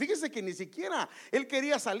destrucción. Y fíjese que ni siquiera él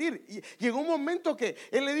quería salir. Y llegó un momento que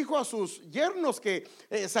él le dijo a sus yernos que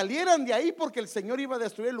salieran de ahí, porque el Señor iba a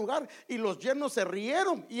destruir el lugar. Y los yernos se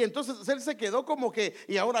rieron. Y entonces él se quedó como que: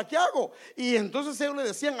 ¿y ahora qué hago? Y entonces ellos le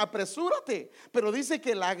decían: apresúrate. Pero dice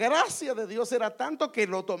que la gracia de Dios era tanto que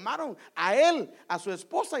lo tomaron a él, a su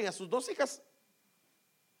esposa y a sus 2 hijas.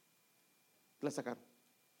 La sacaron.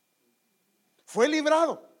 Fue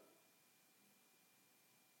librado,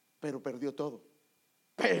 pero perdió todo.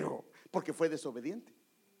 Pero porque fue desobediente.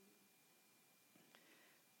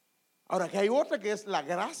 Ahora, que hay otra que es la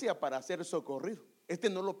gracia para ser socorrido. Este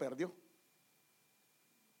no lo perdió,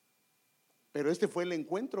 pero este fue el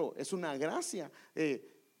encuentro. Es una gracia.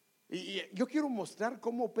 Y yo quiero mostrar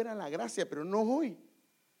cómo opera la gracia, pero no hoy,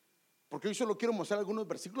 porque hoy solo quiero mostrar algunos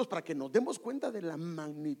versículos para que nos demos cuenta de la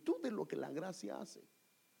magnitud de lo que la gracia hace.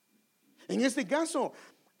 En este caso,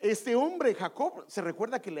 este hombre Jacob, se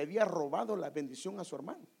recuerda que le había robado la bendición a su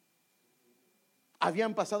hermano.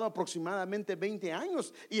 Habían pasado aproximadamente 20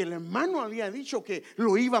 años y el hermano había dicho que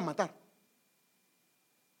lo iba a matar.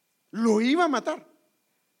 Lo iba a matar.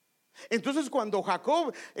 Entonces cuando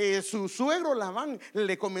Jacob, su suegro Labán,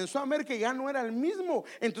 le comenzó a ver que ya no era el mismo,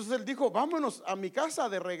 entonces él dijo: vámonos a mi casa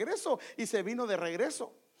de regreso. Y se vino de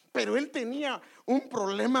regreso. Pero él tenía un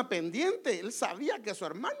problema pendiente. Él sabía que su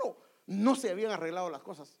hermano no se habían arreglado las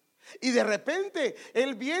cosas. Y de repente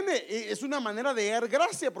él viene, y es una manera de dar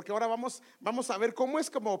gracia, porque ahora vamos a ver cómo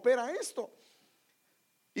opera esto.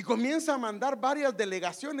 Y comienza a mandar varias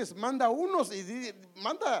delegaciones. Manda unos y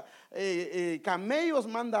manda camellos,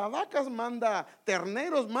 manda vacas, manda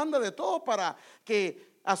terneros, manda de todo para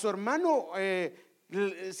que a su hermano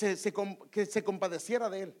que se compadeciera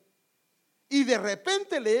de él. Y de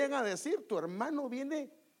repente le llegan a decir: tu hermano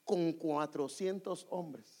viene con 400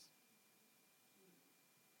 hombres.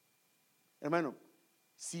 Hermano,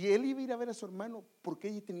 si él iba a ir a ver a su hermano, ¿por qué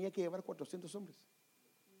tenía que llevar 400 hombres?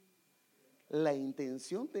 La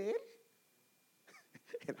intención de él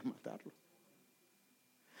era matarlo.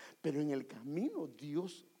 Pero en el camino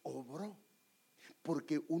Dios obró,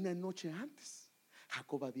 porque una noche antes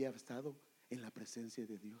Jacob había estado en la presencia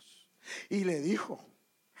de Dios y le dijo: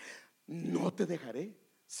 no te dejaré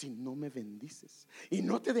si no me bendices, y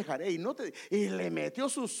no te dejaré, y le metió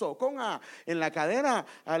su socón en la cadera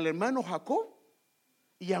al hermano Jacob.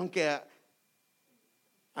 Y aunque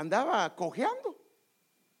andaba cojeando,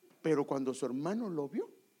 pero cuando su hermano lo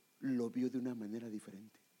vio de una manera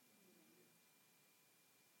diferente.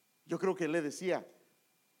 Yo creo que le decía: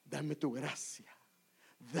 dame tu gracia,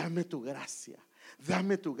 dame tu gracia,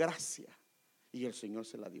 dame tu gracia. Y el Señor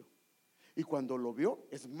se la dio. Y cuando lo vio,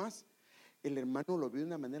 es más, el hermano lo vio de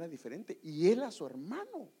una manera diferente. Y él a su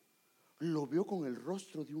hermano lo vio con el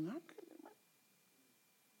rostro de un ángel, hermano.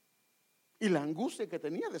 Y la angustia que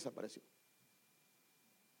tenía desapareció.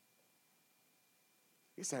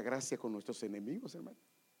 Esa gracia con nuestros enemigos, hermano.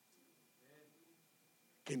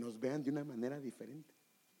 Que nos vean de una manera diferente.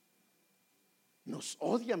 Nos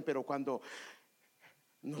odian, pero cuando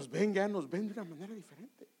nos ven, ya nos ven de una manera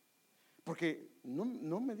diferente. Porque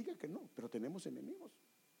no me diga que no, pero tenemos enemigos.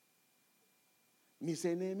 Mis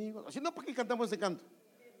enemigos. Así no, ¿por qué cantamos ese canto?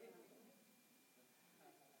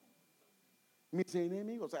 Mis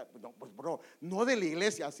enemigos. O sea, no, pues bro, no de la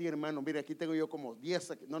iglesia así, hermano. Mire, aquí tengo yo como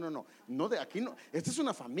 10. No de aquí no. Esta es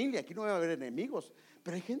una familia, aquí no va a haber enemigos.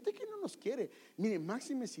 Pero hay gente que no nos quiere. Mire,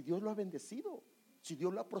 máxime si Dios lo ha bendecido, si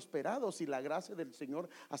Dios lo ha prosperado, si la gracia del Señor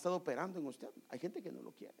ha estado operando en usted. Hay gente que no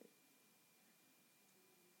lo quiere.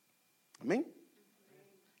 Amén.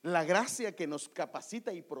 La gracia que nos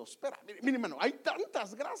capacita y prospera. Mire, hermano, hay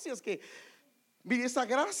tantas gracias que, mire, esa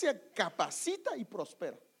gracia capacita y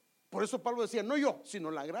prospera. Por eso Pablo decía: no yo, sino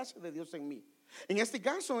la gracia de Dios en mí. En este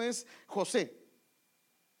caso es José.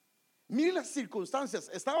 Mire las circunstancias.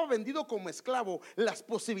 Estaba vendido como esclavo. Las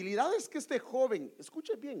posibilidades que este joven,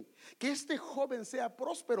 escuche bien, que este joven sea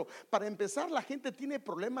próspero. Para empezar, la gente tiene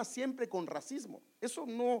problemas siempre con racismo. Eso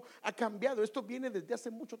no ha cambiado. Esto viene desde hace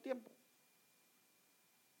mucho tiempo.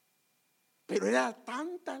 Pero era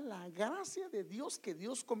tanta la gracia de Dios que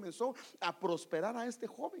Dios comenzó a prosperar a este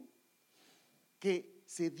joven, que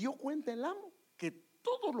se dio cuenta el amo que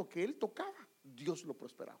todo lo que él tocaba, Dios lo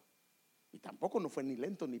prosperaba. Y tampoco no fue ni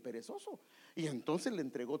lento ni perezoso. Y entonces le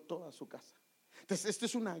entregó toda su casa. Entonces, esto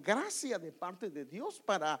es una gracia de parte de Dios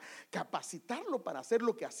para capacitarlo para hacer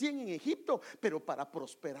lo que hacían en Egipto, pero para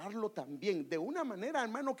prosperarlo también. De una manera,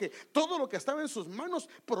 hermano, que todo lo que estaba en sus manos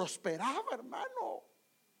prosperaba, hermano.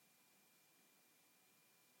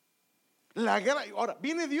 Ahora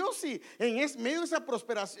viene Dios y en medio de esa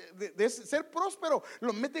prosperación, de ser próspero,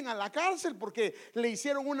 lo meten a la cárcel porque le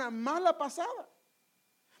hicieron una mala pasada.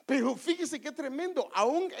 Pero fíjese qué tremendo,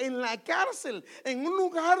 aún en la cárcel, en un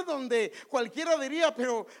lugar donde cualquiera diría,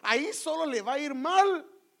 pero ahí solo le va a ir mal.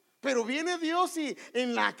 Pero viene Dios y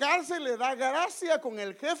en la cárcel le da gracia con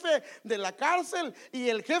el jefe de la cárcel, y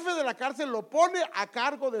el jefe de la cárcel lo pone a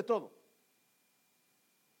cargo de todo.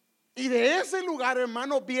 Y de ese lugar,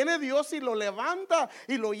 hermano, viene Dios y lo levanta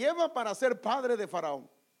y lo lleva para ser padre de Faraón.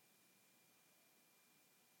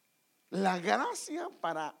 La gracia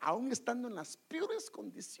para, aún estando en las peores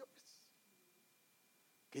condiciones,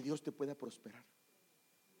 que Dios te pueda prosperar.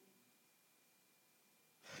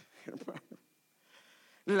 Hermano,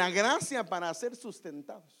 la gracia para ser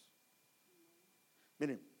sustentados.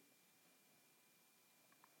 Miren,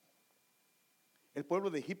 el pueblo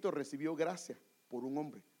de Egipto recibió gracia por un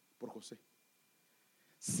hombre, por José.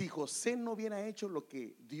 Si José no hubiera hecho lo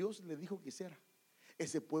que Dios le dijo que hiciera,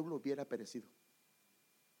 ese pueblo hubiera perecido.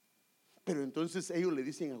 Pero entonces ellos le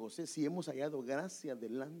dicen a José: si hemos hallado gracia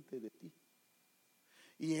delante de ti.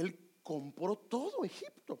 Y él compró todo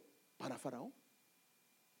Egipto para Faraón.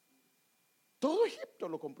 Todo Egipto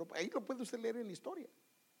lo compró. Ahí lo puede usted leer en la historia.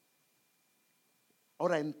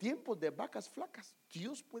 Ahora, en tiempos de vacas flacas,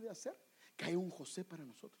 Dios puede hacer que haya un José para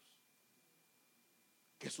nosotros,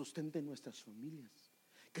 que sustente nuestras familias,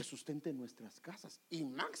 que sustente nuestras casas. Y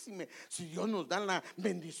máxime, si Dios nos da la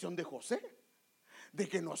bendición de José, de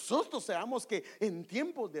que nosotros seamos, que en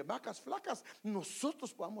tiempos de vacas flacas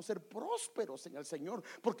nosotros podamos ser prósperos en el Señor,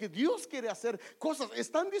 porque Dios quiere hacer cosas,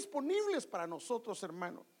 están disponibles para nosotros,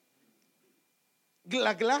 hermano.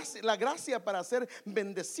 La gracia para ser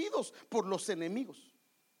bendecidos por los enemigos.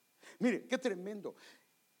 Mire, qué tremendo.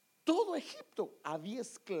 Todo Egipto había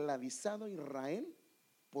esclavizado a Israel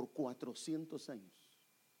por 400 años.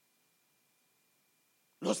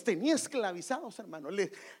 Los tenía esclavizados, hermano.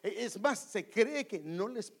 Es más, se cree que no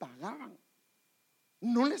les pagaban.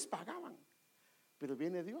 No les pagaban. Pero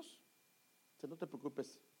viene Dios. No te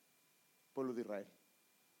preocupes, pueblo de Israel.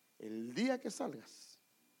 El día que salgas,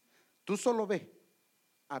 tú solo ve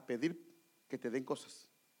a pedir que te den cosas.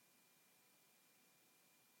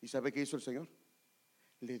 ¿Y sabe qué hizo el Señor?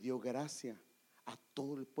 Le dio gracia a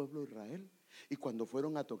todo el pueblo de Israel. Y cuando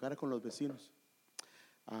fueron a tocar con los vecinos: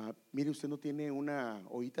 mire, usted no tiene una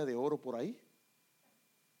ollita de oro por ahí.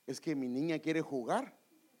 Es que mi niña quiere jugar.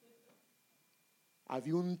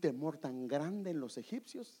 Había un temor tan grande en los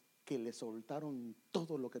egipcios que le soltaron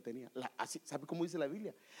todo lo que tenía. ¿Sabe cómo dice la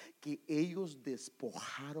Biblia? Que ellos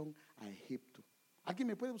despojaron a Egipto. ¿Alguien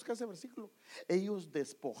me puede buscar ese versículo? Ellos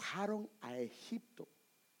despojaron a Egipto.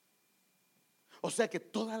 O sea que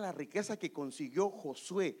toda la riqueza que consiguió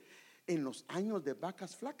Josué en los años de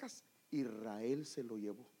vacas flacas, Israel se lo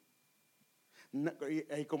llevó.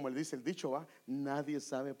 Y como le dice el dicho, nadie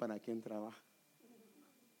sabe para quién trabaja.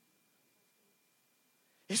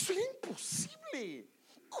 Eso era imposible.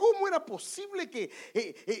 ¿Cómo era posible que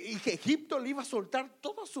Egipto le iba a soltar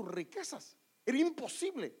todas sus riquezas? Era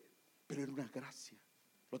imposible, pero era una gracia.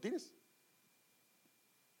 ¿Lo tienes?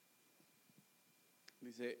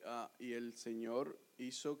 Dice, y el Señor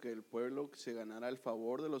hizo que el pueblo se ganara el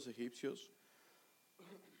favor de los egipcios,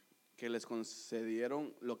 que les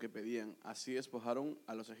concedieron lo que pedían. Así despojaron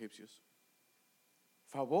a los egipcios.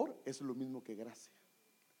 Favor es lo mismo que gracia.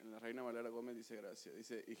 En la Reina Valera Gómez dice gracia.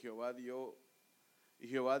 Dice, y Jehová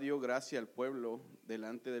dio gracia al pueblo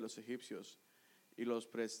delante de los egipcios, y los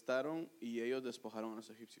prestaron, y ellos despojaron a los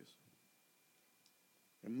egipcios.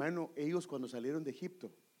 Hermano, ellos cuando salieron de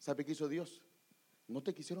Egipto, ¿sabe qué hizo Dios? No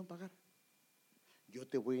te quisieron pagar. Yo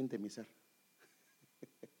te voy a indemnizar.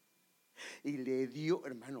 Y le dio,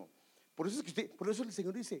 hermano. Por eso el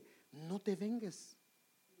Señor dice: no te vengues,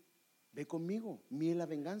 ve conmigo, mire la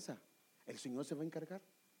venganza. El Señor se va a encargar.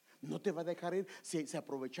 No te va a dejar ir. Si se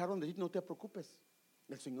aprovecharon de ti, no te preocupes,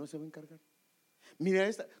 el Señor se va a encargar. Mira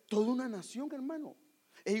toda una nación, hermano.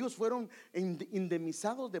 Ellos fueron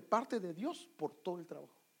indemnizados de parte de Dios por todo el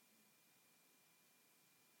trabajo.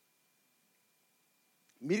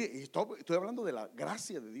 Mire, estoy hablando de la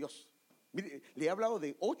gracia de Dios. Mire, le he hablado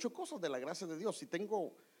de 8 cosas de la gracia de Dios. Y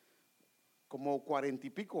tengo como 40 y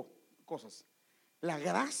pico cosas. La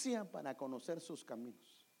gracia para conocer sus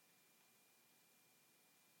caminos.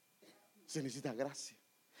 Se necesita gracia.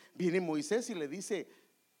 Viene Moisés y le dice: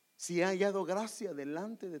 si he hallado gracia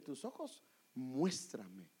delante de tus ojos,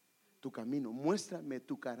 muéstrame tu camino, muéstrame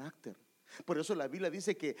tu carácter. Por eso la Biblia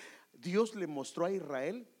dice que Dios le mostró a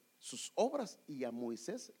Israel sus obras y a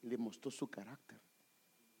Moisés le mostró su carácter.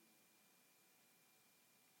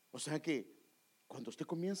 O sea que cuando usted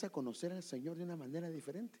comienza a conocer al Señor de una manera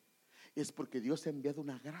diferente, es porque Dios ha enviado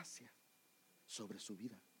una gracia sobre su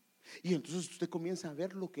vida. Y entonces usted comienza a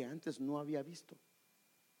ver lo que antes no había visto.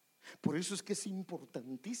 Por eso es que es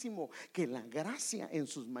importantísimo que la gracia en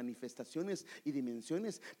sus manifestaciones y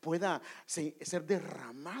dimensiones pueda ser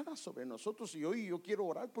derramada sobre nosotros. Y hoy yo quiero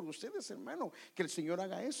orar por ustedes, hermano, que el Señor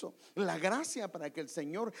haga eso. La gracia para que el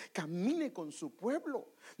Señor camine con su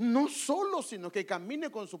pueblo, no solo, sino que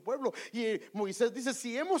camine con su pueblo. Y Moisés dice: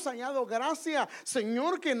 si hemos hallado gracia,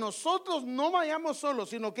 Señor, que nosotros no vayamos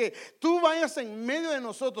solos, sino que tú vayas en medio de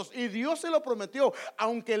nosotros. Y Dios se lo prometió,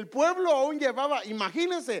 aunque el pueblo aún llevaba,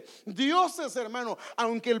 imagínense, dioses, hermano,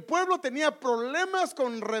 aunque el pueblo tenía problemas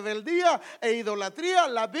con rebeldía e idolatría,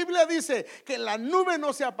 la Biblia dice que la nube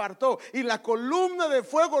no se apartó y la columna de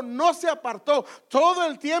fuego no se apartó todo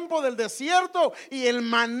el tiempo del desierto, y el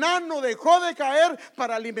maná no dejó de caer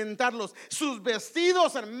para alimentarlos. Sus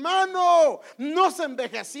vestidos, hermano, no se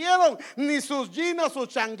envejecieron, ni sus jeans, sus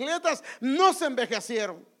chancletas no se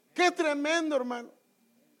envejecieron. Qué tremendo, hermano.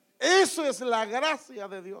 Eso es la gracia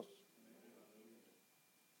de Dios.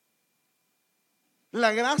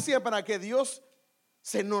 La gracia para que Dios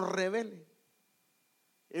se nos revele.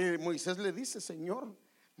 Moisés le dice: Señor,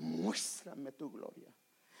 muéstrame tu gloria,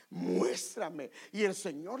 muéstrame. Y el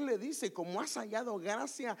Señor le dice: como has hallado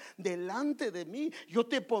gracia delante de mí, yo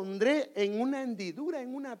te pondré en una hendidura,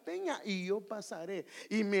 en una peña, y yo pasaré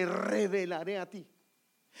y me revelaré a ti.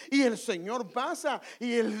 Y el Señor pasa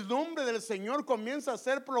y el nombre del Señor comienza a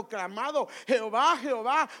ser proclamado: Jehová,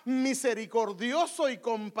 Jehová, misericordioso y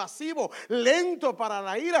compasivo, lento para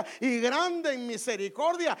la ira y grande en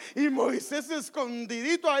misericordia. Y Moisés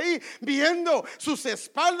escondidito ahí viendo sus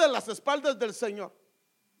espaldas, las espaldas del Señor.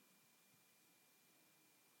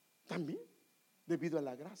 También debido a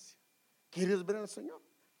la gracia. ¿Quieres ver al Señor?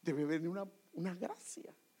 Debe venir una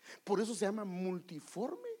gracia. Por eso se llama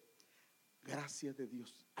multiforme gracia de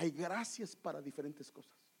Dios. Hay gracias para diferentes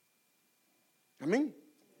cosas. Amén.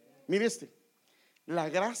 Mire la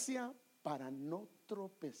gracia para no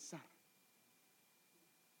tropezar.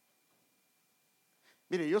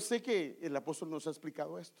 Mire, yo sé que el apóstol nos ha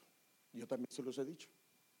explicado esto. Yo también se los he dicho.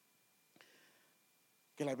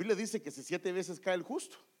 Que la Biblia dice que si 7 veces cae el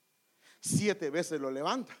justo, 7 veces lo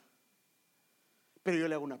levanta. Pero yo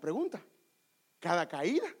le hago una pregunta: cada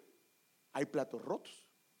caída hay platos rotos.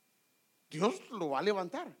 Dios lo va a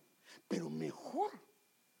levantar, pero mejor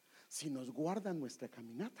si nos guarda nuestra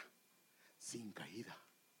caminata sin caída.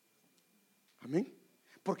 Amén.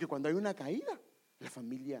 Porque cuando hay una caída, la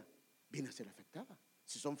familia viene a ser afectada.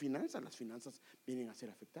 Si son finanzas, las finanzas vienen a ser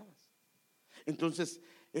afectadas. Entonces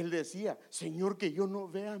él decía: Señor, que yo no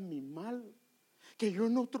vea mi mal, que yo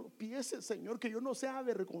no tropiece, Señor, que yo no sea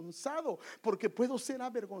avergonzado, porque puedo ser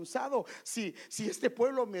avergonzado si este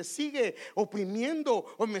pueblo me sigue oprimiendo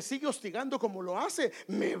o me sigue hostigando como lo hace.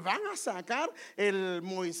 Me van a sacar el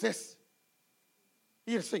Moisés.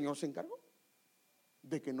 Y el Señor se encargó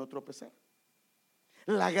de que no tropezara.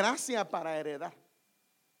 La gracia para heredar.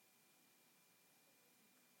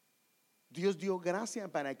 Dios dio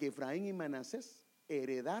gracia para que Efraín y Manasés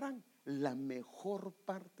heredaran la mejor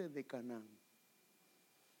parte de Canaán,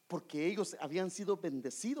 porque ellos habían sido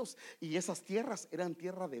bendecidos y esas tierras eran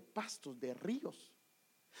tierra de pastos, de ríos.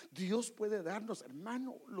 Dios puede darnos,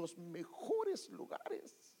 hermano, los mejores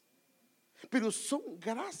lugares, pero son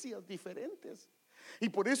gracias diferentes. Y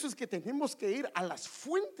por eso es que tenemos que ir a las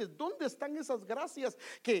fuentes. ¿Dónde están esas gracias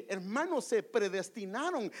que, hermanos, se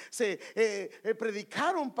predestinaron, se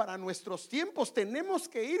predicaron para nuestros tiempos? Tenemos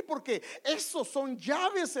que ir, porque esos son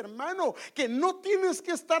llaves, hermano, que no tienes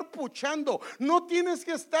que estar puchando, no tienes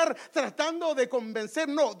que estar tratando de convencer.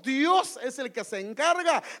 No, Dios es el que se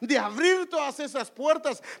encarga de abrir todas esas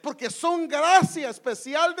puertas, porque son gracia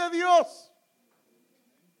especial de Dios.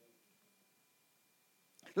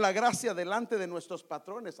 La gracia delante de nuestros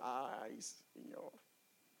patrones. Ay, Señor.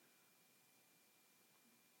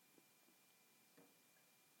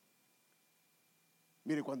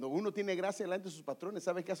 Mire, cuando uno tiene gracia delante de sus patrones,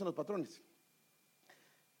 ¿sabe qué hacen los patrones?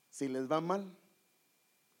 Si les va mal,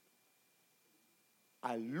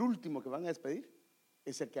 al último que van a despedir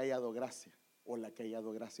es el que haya dado gracia, o la que haya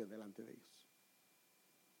dado gracia delante de ellos.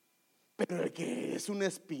 Pero el que es una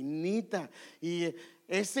espinita y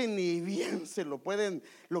ese ni bien se lo pueden,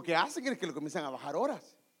 lo que hacen es que le comienzan a bajar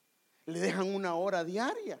horas. Le dejan 1 hora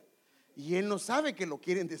diaria y él no sabe que lo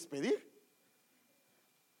quieren despedir.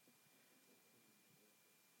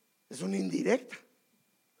 Es una indirecta.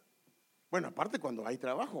 Bueno, aparte cuando hay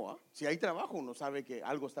trabajo, si hay trabajo uno sabe que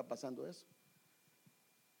algo está pasando eso.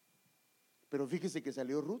 Pero fíjese que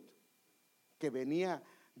salió Ruth, que venía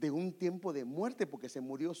de un tiempo de muerte porque se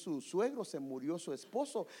murió su suegro, se murió su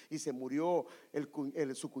esposo y se murió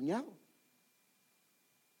su cuñado.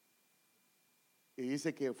 Y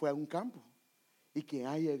dice que fue a un campo y que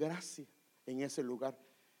haya gracia en ese lugar.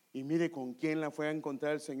 Y mire con quién la fue a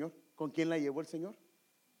encontrar el Señor. ¿Con quién la llevó el Señor?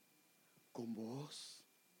 Con vos,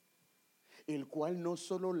 el cual no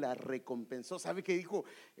solo la recompensó. ¿Sabe qué dijo?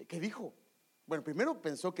 ¿Qué dijo? Bueno, primero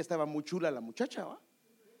pensó que estaba muy chula la muchacha, ¿va?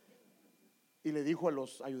 Y le dijo a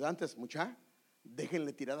los ayudantes: mucha,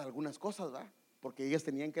 déjenle tirar algunas cosas, ¿va? Porque ellas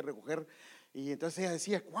tenían que recoger. Y entonces ella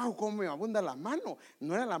decía: wow, cómo me abunda la mano.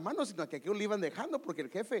 No era la mano, sino que aquello le iban dejando porque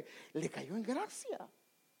el jefe le cayó en gracia.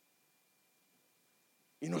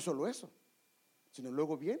 Y no solo eso, sino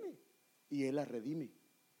luego viene y él la redime.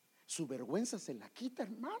 Su vergüenza se la quita,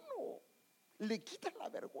 hermano. Le quita la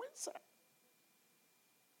vergüenza.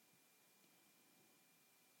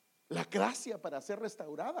 La gracia para ser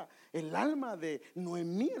restaurada. El alma de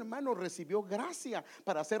Noemí, hermano, recibió gracia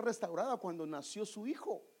para ser restaurada cuando nació su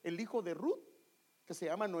hijo, el hijo de Ruth, que se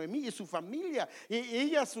llama Noemí, y su familia. Y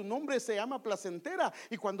ella, su nombre se llama Placentera.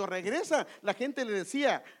 Y cuando regresa, la gente le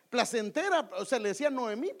decía Placentera, o sea, le decía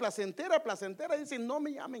Noemí, Placentera, Placentera. Y dicen: no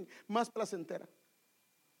me llamen más Placentera.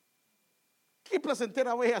 ¿Qué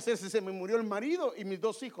placentera voy a hacer si se me murió el marido y mis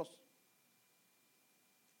 2 hijos?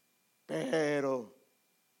 Pero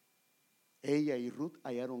ella y Ruth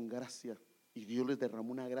hallaron gracia y Dios les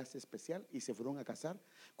derramó una gracia especial y se fueron a casar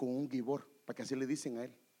con un gibor, para que así le dicen a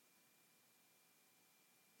él.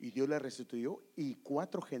 Y Dios la restituyó, y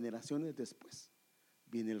 4 generaciones después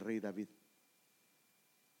viene el rey David.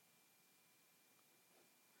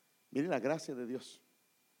 Mire la gracia de Dios.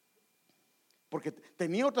 Porque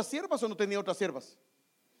tenía otras siervas o no tenía otras siervas,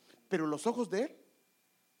 pero los ojos de él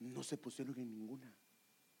no se pusieron en ninguna.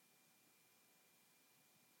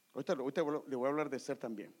 Ahorita le voy a hablar de Esther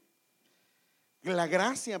también. La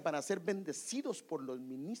gracia para ser bendecidos por los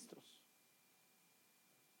ministros.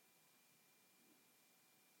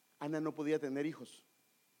 Ana no podía tener hijos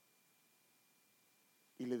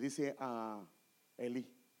y le dice a Elí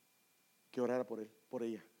que orara por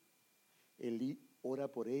ella. Elí ora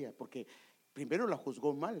por ella porque primero la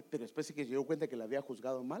juzgó mal, pero después que se dio cuenta que la había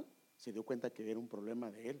juzgado mal, se dio cuenta que era un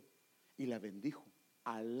problema de él y la bendijo.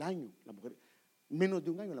 Al año, la mujer, menos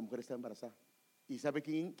de un año, la mujer estaba embarazada. ¿Y sabe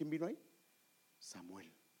quién vino ahí?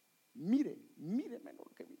 Samuel. Mire menos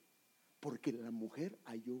lo que vino. Porque la mujer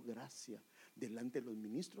halló gracia delante de los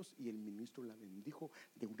ministros y el ministro la bendijo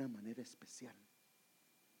de una manera especial.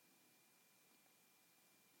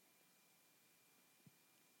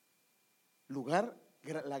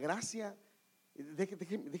 La gracia.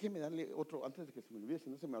 Déjeme darle otro antes de que se me olvide, si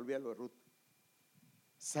no se me olvida lo de Ruth.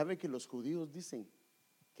 ¿Sabe que los judíos dicen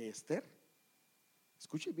que Esther,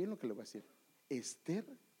 escuche bien lo que le voy a decir, Esther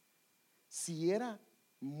sí era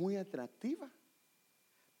muy atractiva,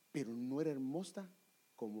 pero no era hermosa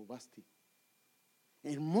como Vasti?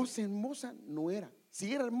 Hermosa no era.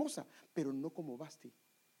 Sí era hermosa, pero no como Vasti.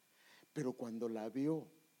 Pero cuando la vio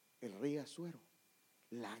el rey Asuero,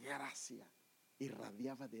 la gracia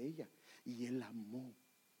irradiaba de ella y él la amó,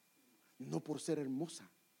 no por ser hermosa,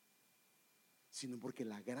 sino porque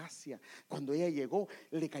la gracia, cuando ella llegó,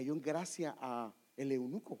 le cayó en gracia a el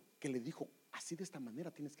eunuco, que le dijo: así, de esta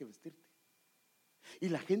manera tienes que vestirte. Y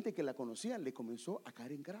la gente que la conocía le comenzó a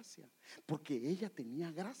caer en gracia, porque ella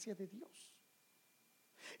tenía gracia de Dios.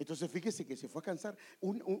 Entonces fíjese que se fue a cansar.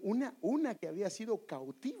 Una que había sido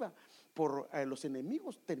cautiva por los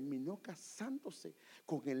enemigos, terminó casándose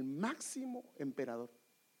con el máximo emperador,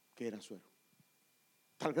 que era Asuero.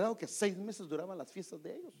 Tal grado que 6 meses duraban las fiestas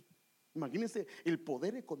de ellos. Imagínense el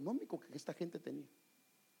poder económico que esta gente tenía.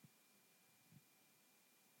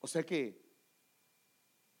 O sea que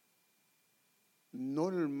no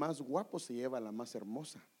el más guapo se lleva a la más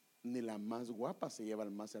hermosa, ni la más guapa se lleva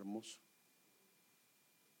al más hermoso.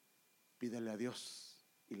 Pídale a Dios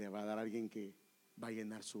y le va a dar a alguien que va a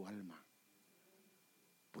llenar su alma,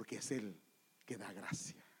 porque es Él que da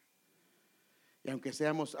gracia. Y aunque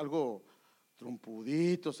seamos algo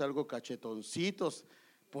trompuditos, algo cachetoncitos,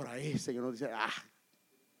 por ahí el Señor nos dice: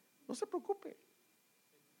 no se preocupe,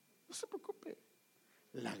 no se preocupe.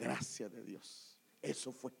 La gracia de Dios,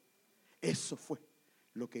 eso fue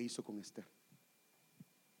lo que hizo con Esther.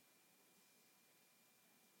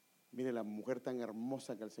 Mire la mujer tan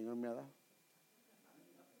hermosa que el Señor me ha dado.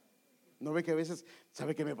 ¿No ve que a veces,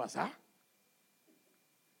 sabe qué me pasa?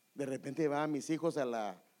 De repente llevaba a mis hijos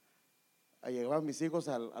llevaba a mis hijos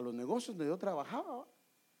a los negocios donde yo trabajaba, ¿va?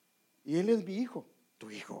 Y él es mi hijo.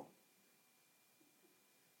 Tu hijo,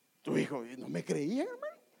 y no me creían,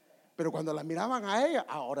 hermano. Pero cuando la miraban a ella,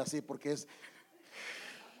 ahora sí, porque es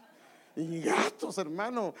y gatos,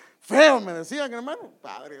 hermano, feo me decían, hermano.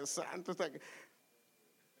 Padre Santo,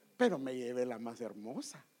 pero me llevé la más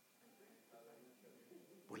hermosa.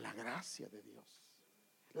 Pues la gracia de Dios.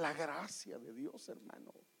 La gracia de Dios,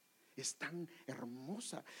 hermano, es tan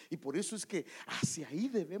hermosa. Y por eso es que hacia ahí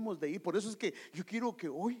debemos de ir. Por eso es que yo quiero que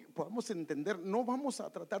hoy podamos entender. No vamos a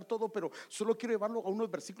tratar todo, pero solo quiero llevarlo a unos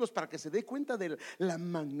versículos para que se dé cuenta de la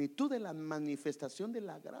magnitud de la manifestación de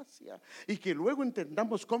la gracia, y que luego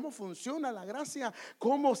entendamos cómo funciona la gracia,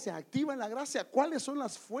 cómo se activa la gracia, cuáles son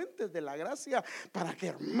las fuentes de la gracia, para que,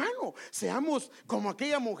 hermano, seamos como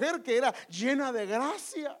aquella mujer que era llena de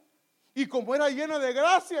gracia. Y como era llena de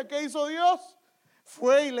gracia, ¿qué hizo Dios?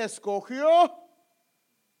 Fue y la escogió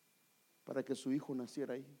para que su hijo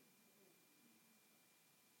naciera ahí.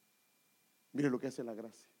 Mire lo que hace la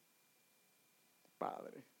gracia,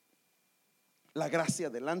 Padre. La gracia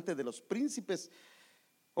delante de los príncipes.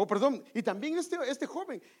 Oh, perdón. Y también este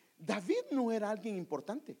joven, David, no era alguien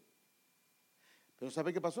importante. Pero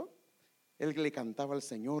 ¿sabe qué pasó? Él le cantaba al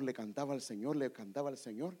Señor, le cantaba al Señor, le cantaba al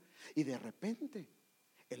Señor. Y de repente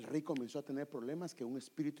el rey comenzó a tener problemas, que un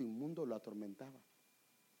espíritu inmundo lo atormentaba.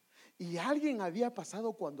 Y alguien había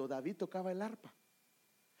pasado cuando David tocaba el arpa,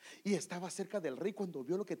 y estaba cerca del rey. Cuando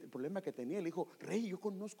vio el problema que tenía, le dijo: rey, yo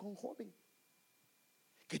conozco a un joven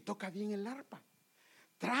que toca bien el arpa,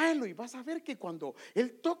 tráelo y vas a ver que cuando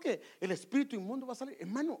él toque, el espíritu inmundo va a salir.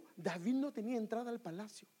 Hermano, David no tenía entrada al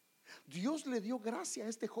palacio. Dios le dio gracia a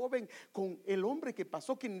este joven con el hombre que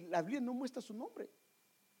pasó, que la Biblia no muestra su nombre.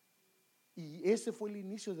 Y ese fue el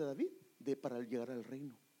inicio de David para llegar al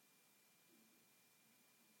reino.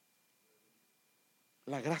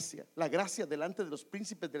 La gracia delante de los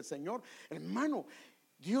príncipes del Señor. Hermano,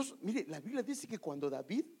 Dios, mire, la Biblia dice que cuando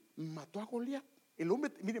David mató a Goliat, el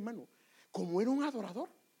hombre, mire, hermano, como era un adorador,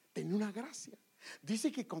 tenía una gracia.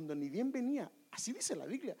 Dice que cuando ni bien venía, así dice la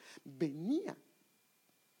Biblia, venía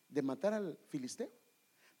de matar al filisteo,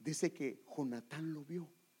 dice que Jonatán lo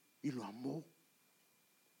vio y lo amó.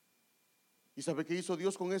 ¿Y sabe qué hizo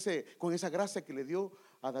Dios con esa gracia que le dio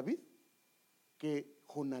a David? Que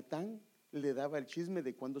Jonatán le daba el chisme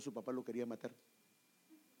de cuando su papá lo quería matar.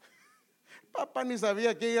 Papá ni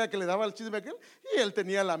sabía quién era que le daba el chisme a aquel, y él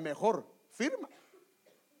tenía la mejor firma.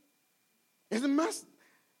 Es más,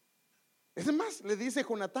 le dice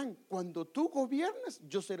Jonatán: cuando tú gobiernes,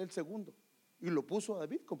 yo seré el segundo. Y lo puso a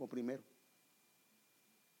David como primero.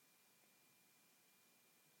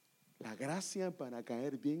 La gracia para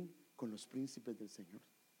caer bien con los príncipes del Señor.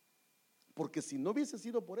 Porque si no hubiese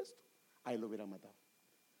sido por esto, a él lo hubiera matado.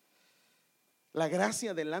 La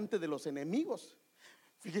gracia delante de los enemigos.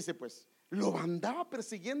 Fíjese pues, lo andaba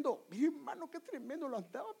persiguiendo. Mire, hermano, qué tremendo. Lo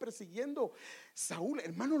andaba persiguiendo Saúl,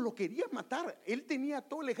 hermano, lo quería matar. Él tenía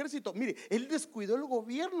todo el ejército. Mire, él descuidó el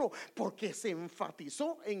gobierno porque se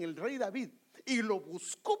enfatizó en el rey David, y lo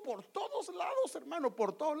buscó por todos lados, hermano,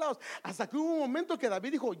 por todos lados. Hasta que hubo un momento que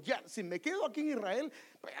David dijo: ya, si me quedo aquí en Israel,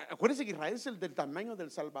 acuérdense que Israel es el del tamaño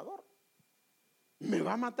del Salvador, me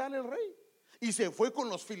va a matar el rey. Y se fue con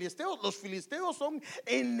los filisteos. Los filisteos son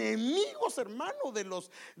enemigos, hermano,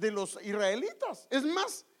 de los israelitas. Es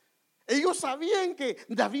más, ellos sabían que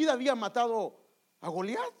David había matado a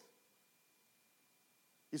Goliat.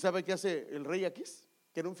 ¿Y sabe qué hace el rey Aquís,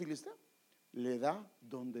 que era un filisteo? Le da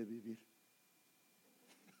donde vivir.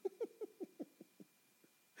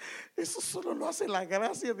 Eso solo lo hace la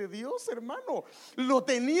gracia de Dios, hermano. Lo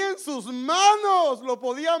tenía en sus manos, lo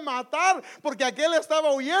podía matar porque aquel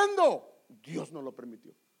estaba huyendo. Dios no lo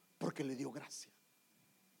permitió porque le dio gracia.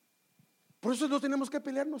 Por eso no tenemos que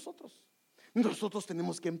pelear nosotros. Nosotros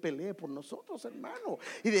tenemos que pelear por nosotros, hermano,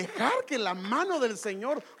 y dejar que la mano del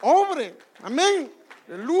Señor obre. Amén.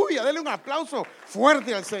 Aleluya. Dele un aplauso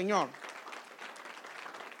fuerte al Señor.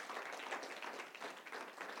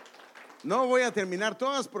 No voy a terminar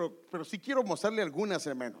todas, pero sí quiero mostrarle algunas,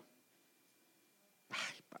 hermano.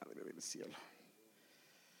 Ay, Padre del cielo.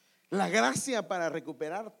 La gracia para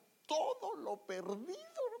recuperar todo lo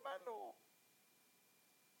perdido, hermano.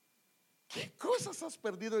 ¿Qué cosas has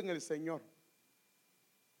perdido en el Señor?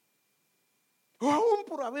 O aún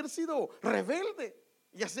por haber sido rebelde,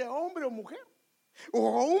 ya sea hombre o mujer.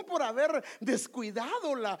 o aún por haber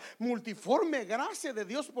descuidado la multiforme gracia de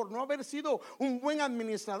Dios, por no haber sido un buen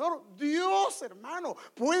administrador. Dios, hermano,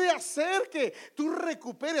 puede hacer que tú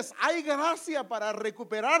recuperes. Hay gracia para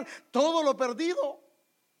recuperar todo lo perdido.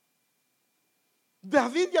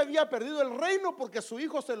 David ya había perdido el reino porque su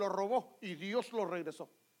hijo se lo robó y Dios lo regresó.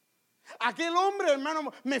 Aquel hombre,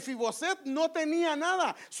 hermano Mefiboset, no tenía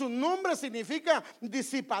nada. Su nombre significa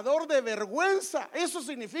disipador de vergüenza. Eso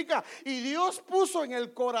significa. Y Dios puso en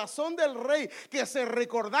el corazón del rey que se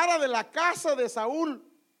recordara de la casa de Saúl.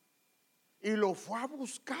 Y lo fue a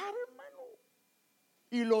buscar, hermano.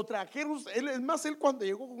 Y lo trajeron. Es más, él cuando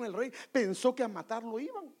llegó con el rey pensó que a matarlo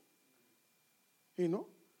iban. Y no.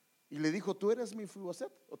 Y le dijo: tú eres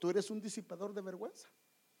Mefiboset, o tú eres un disipador de vergüenza.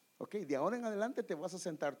 Ok, de ahora en adelante te vas a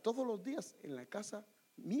sentar todos los días en la casa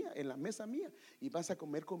mía, en la mesa mía, y vas a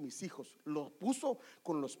comer con mis hijos. Lo puso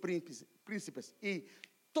con los príncipes, y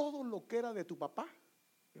todo lo que era de tu papá,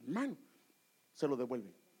 hermano, se lo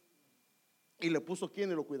devuelve. Y le puso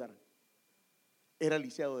quienes lo cuidaran. Era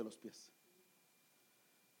lisiado de los pies.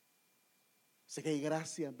 Sé que hay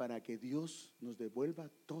gracia para que Dios nos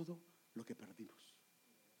devuelva todo lo que perdimos.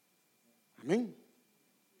 Amén.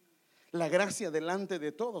 La gracia delante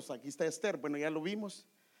de todos. Aquí está Esther. Bueno, ya lo vimos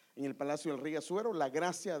en el palacio del rey Asuero. La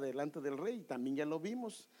gracia delante del rey, también ya lo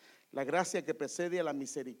vimos. La gracia que precede a la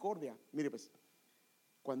misericordia. Mire pues,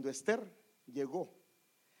 cuando Esther llegó,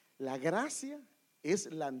 la gracia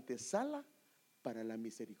es la antesala para la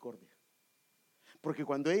misericordia. Porque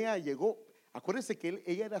cuando ella llegó, acuérdense que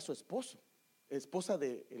ella era su esposa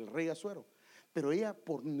del rey Asuero, pero ella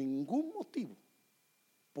por ningún motivo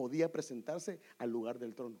podía presentarse al lugar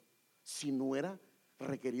del trono si no era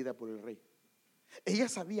requerida por el rey. Ella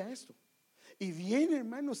sabía esto. Y viene,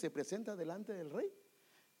 hermano, se presenta delante del rey.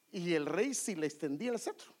 Y el rey, si le extendía el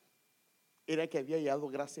cetro, era que había hallado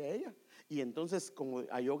gracia a ella. Y entonces, como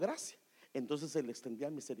halló gracia, entonces se le extendía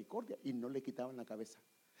misericordia y no le quitaban la cabeza.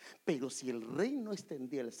 Pero si el rey no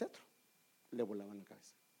extendía el cetro, le volaban la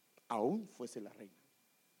cabeza, aún fuese la reina.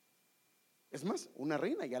 Es más, una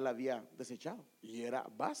reina ya la había desechado, y era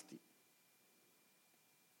Basti.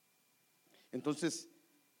 Entonces,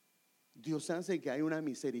 Dios hace que hay una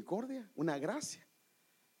misericordia, una gracia,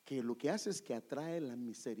 que lo que hace es que atrae la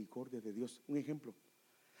misericordia de Dios. Un ejemplo: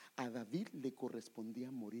 a David le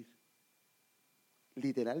correspondía morir.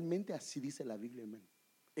 Literalmente así dice la Biblia, hermano.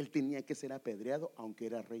 Él tenía que ser apedreado aunque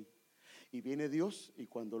era rey. Y viene Dios, y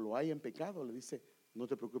cuando lo haya en pecado le dice: no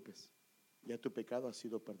te preocupes, ya tu pecado ha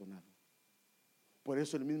sido perdonado. Por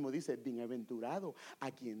eso él mismo dice: bienaventurado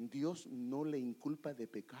a quien Dios no le inculpa de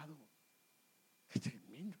pecado. Es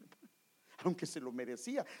tremendo, hermano. Aunque se lo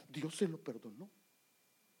merecía, Dios se lo perdonó,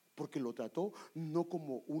 porque lo trató no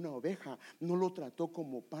como una oveja, no lo trató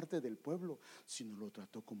como parte del pueblo, sino lo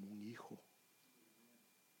trató como un hijo.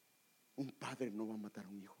 Un padre no va a matar a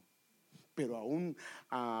un hijo, pero aún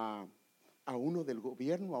a uno del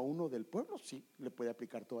gobierno, a uno del pueblo, sí le puede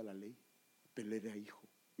aplicar toda la ley. Pero él era hijo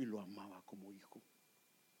y lo amaba como hijo.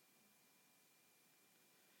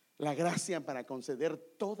 La gracia para conceder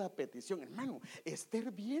toda petición, hermano.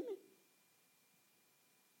 Esther viene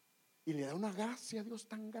y le da una gracia a Dios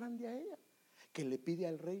tan grande a ella, que le pide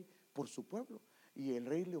al rey por su pueblo. Y el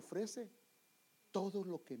rey le ofrece: todo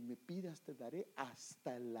lo que me pidas te daré,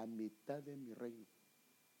 hasta la mitad de mi reino.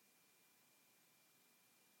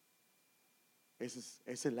 Esa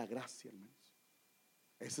es la gracia, hermanos.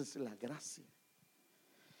 Esa es la gracia.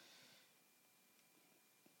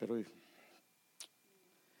 Pero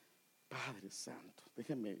Padre Santo,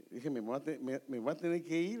 déjeme, me voy a tener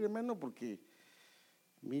que ir, hermano, porque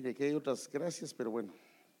mire que hay otras gracias, pero bueno,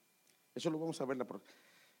 eso lo vamos a ver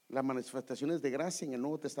las manifestaciones de gracia en el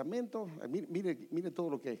Nuevo Testamento. Mire todo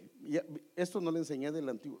lo que hay. Esto no le enseñé del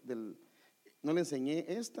antiguo, no le enseñé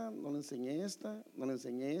esta, no le enseñé esta, no le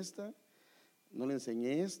enseñé esta, no le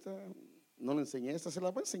enseñé esta, no le enseñé esta. Se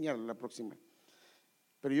las voy a enseñar la próxima.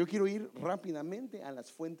 Pero yo quiero ir rápidamente a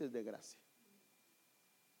las fuentes de gracia.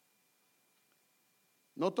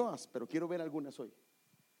 No todas, pero quiero ver algunas hoy.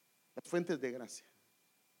 Las fuentes de gracia.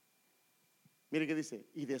 Mire que dice: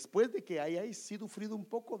 y después de que hayáis sido sufrido un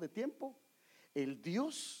poco de tiempo, el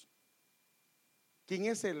Dios, ¿quién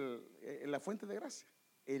es la fuente de gracia?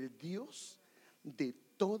 El Dios de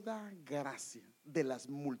toda gracia, de las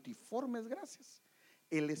multiformes gracias.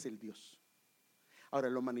 Él es el Dios. Ahora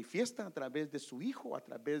lo manifiesta a través de su Hijo, a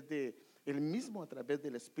través de Él mismo, a través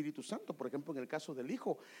del Espíritu Santo. Por ejemplo, en el caso del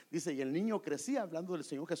Hijo, dice: y el niño crecía, hablando del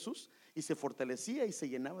Señor Jesús, y se fortalecía y se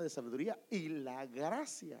llenaba de sabiduría, y la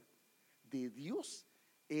gracia de Dios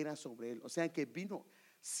era sobre él. O sea que vino,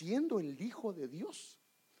 siendo el Hijo de Dios,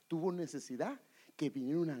 tuvo necesidad que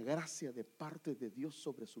viniera una gracia de parte de Dios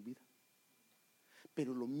sobre su vida.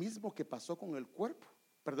 Pero lo mismo que pasó con el cuerpo,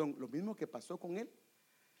 perdón, lo mismo que pasó con él,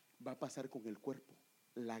 va a pasar con el cuerpo.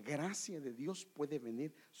 La gracia de Dios puede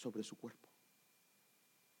venir sobre su cuerpo.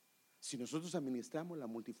 Si nosotros administramos la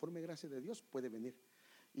multiforme gracia de Dios, puede venir.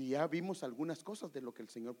 Y ya vimos algunas cosas de lo que el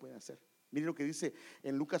Señor puede hacer. Mire lo que dice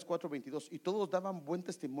en Lucas 4:22. Y todos daban buen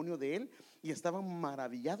testimonio de él y estaban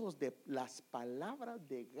maravillados de las palabras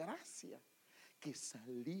de gracia que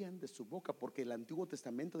salían de su boca, porque el Antiguo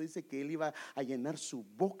Testamento dice que él iba a llenar su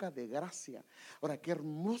boca de gracia. Ahora, qué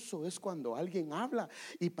hermoso es cuando alguien habla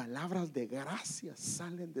y palabras de gracia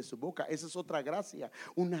salen de su boca. Esa es otra gracia,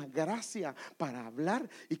 una gracia para hablar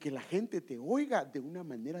y que la gente te oiga de una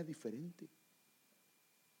manera diferente.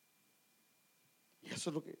 Y eso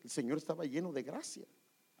es lo que el Señor estaba lleno de gracia.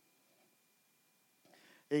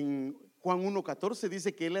 En Juan 1:14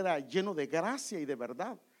 dice que él era lleno de gracia y de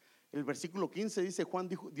verdad. El versículo 15 dice: Juan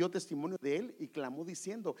dio testimonio de él y clamó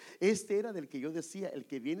diciendo: este era del que yo decía, el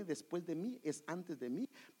que viene después de mí es antes de mí,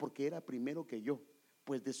 porque era primero que yo,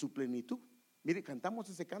 pues de su plenitud. Mire, cantamos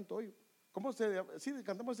ese canto hoy. ¿Cómo se? Sí,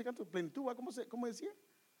 cantamos ese canto de plenitud. ¿Cómo decía?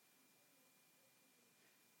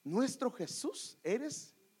 Nuestro Jesús,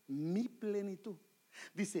 eres mi plenitud.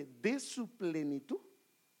 Dice: de su plenitud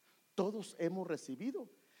todos hemos recibido.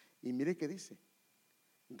 Y mire que dice: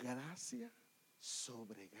 gracia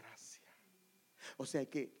sobre gracia. O sea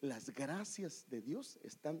que las gracias de Dios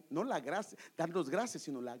están, no la gracia, darnos gracias,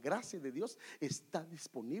 sino la gracia de Dios está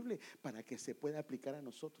disponible para que se pueda aplicar a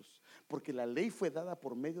nosotros. Porque la ley fue dada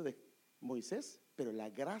por medio de Moisés, pero la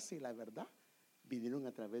gracia y la verdad vinieron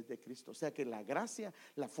a través de Cristo. O sea que la gracia,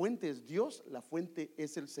 la fuente es Dios, la fuente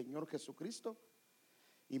es el Señor Jesucristo.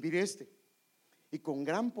 Y mire y con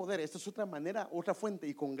gran poder, esta es otra manera, otra fuente,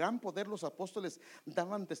 y con gran poder los apóstoles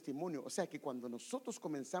daban testimonio. O sea que cuando nosotros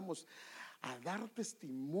comenzamos a dar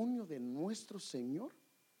testimonio de nuestro Señor,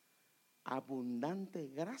 abundante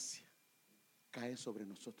gracia cae sobre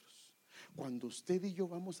nosotros. Cuando usted y yo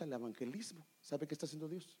vamos al evangelismo, ¿sabe qué está haciendo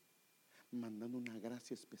Dios? Mandando una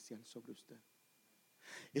gracia especial sobre usted.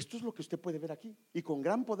 Esto es lo que usted puede ver aquí. Y con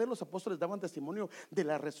gran poder los apóstoles daban testimonio de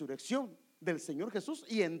la resurrección del Señor Jesús.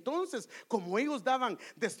 Y entonces, como ellos daban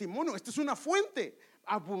testimonio, esta es una fuente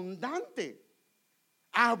abundante,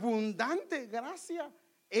 abundante gracia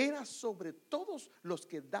era sobre todos los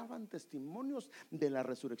que daban testimonios de la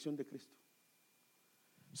resurrección de Cristo.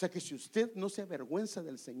 O sea que si usted no se avergüenza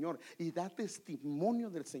del Señor y da testimonio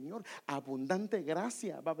del Señor, abundante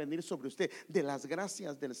gracia va a venir sobre usted, de las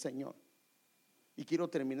gracias del Señor. Y quiero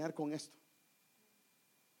terminar con esto.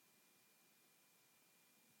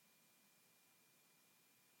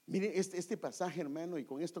 Mire este pasaje, hermano, y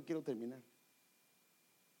con esto quiero terminar.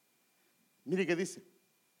 Mire que dice: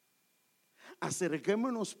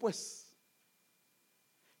 acerquémonos pues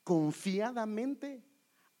confiadamente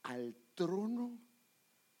al trono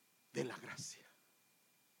de la gracia,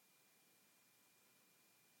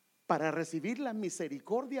 para recibir la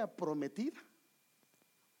misericordia prometida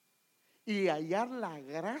y hallar la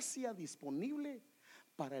gracia disponible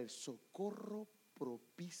para el socorro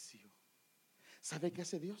propicio. ¿Sabe qué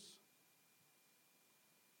hace Dios?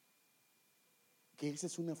 Que esa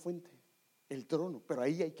es una fuente, el trono, pero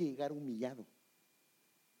ahí hay que llegar humillado,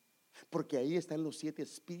 porque ahí están los 7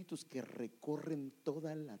 espíritus que recorren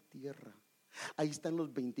toda la tierra. Ahí están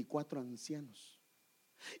los 24 ancianos.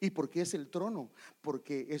 ¿Y por qué es el trono?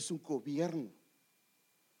 Porque es un gobierno.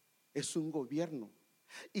 Es un gobierno.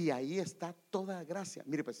 Y ahí está toda gracia.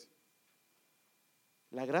 Mire pues,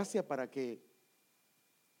 la gracia para que,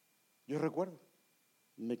 yo recuerdo,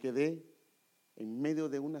 me quedé en medio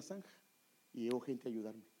de una zanja y llegó gente a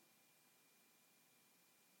ayudarme.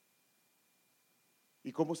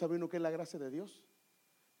 ¿Y cómo sabe uno que es la gracia de Dios?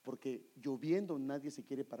 Porque lloviendo nadie se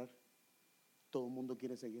quiere parar, todo el mundo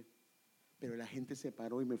quiere seguir, pero la gente se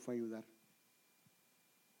paró y me fue a ayudar.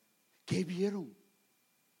 ¿Qué vieron?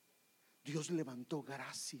 Dios levantó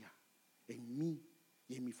gracia en mí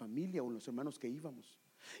y en mi familia o en los hermanos que íbamos,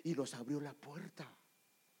 y los abrió la puerta.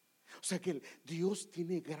 O sea que Dios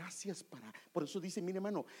tiene gracias por eso dice, mire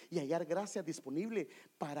hermano, y hallar gracia disponible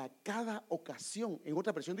para cada ocasión. En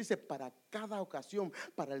otra versión dice: para cada ocasión,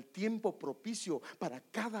 para el tiempo propicio, para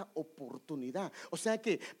cada oportunidad. O sea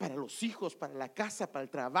que para los hijos, para la casa, para el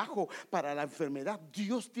trabajo, para la enfermedad,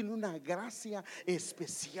 Dios tiene una gracia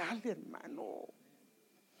especial, hermano.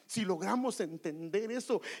 Si logramos entender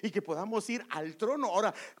eso y que podamos ir al trono.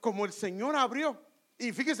 Ahora, como el Señor abrió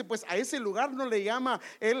Y fíjese, pues a ese lugar no le llama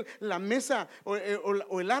él la mesa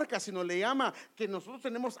o el arca, sino le llama que nosotros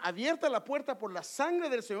tenemos abierta la puerta por la sangre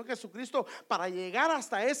del Señor Jesucristo para llegar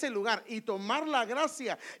hasta ese lugar y tomar la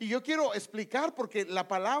gracia. Y yo quiero explicar, porque la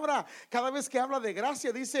palabra, cada vez que habla de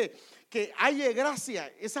gracia, dice que halle gracia.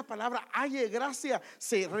 Esa palabra halle gracia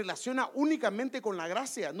se relaciona únicamente con la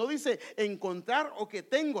gracia. No dice encontrar o que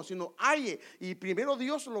tengo, sino halle. Y primero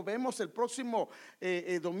Dios lo vemos el próximo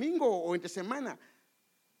domingo o entre semana.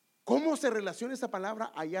 ¿Cómo se relaciona esa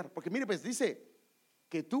palabra hallar? Porque mire, pues dice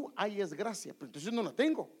que tú halles gracia, pero entonces no la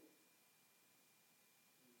tengo.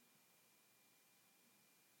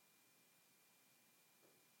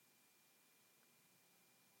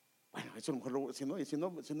 Bueno, eso a lo mejor si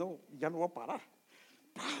no, ya no va a parar.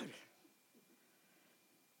 Padre,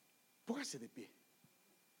 póngase de pie.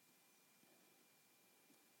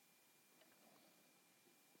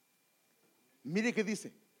 Mire qué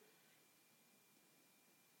dice: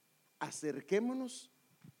 acerquémonos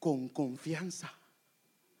con confianza.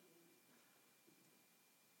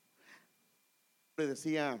 Le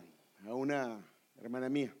decía a una hermana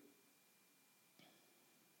mía,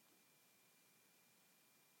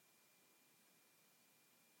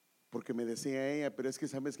 porque me decía ella, pero es que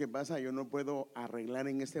 ¿sabes qué pasa? Yo no puedo arreglar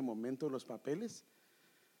en este momento los papeles,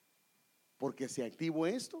 porque si activo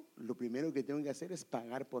esto, lo primero que tengo que hacer es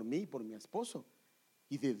pagar por mí y por mi esposo.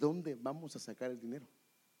 ¿Y de dónde vamos a sacar el dinero?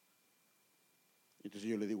 Entonces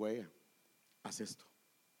yo le digo a ella: haz esto,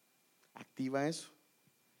 activa eso,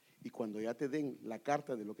 y cuando ya te den la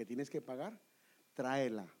carta de lo que tienes que pagar,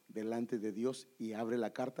 tráela delante de Dios y abre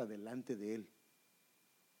la carta delante de Él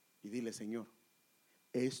y dile: Señor,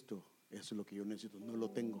 esto es lo que yo necesito, no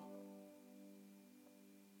lo tengo,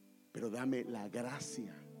 pero dame la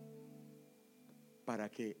gracia para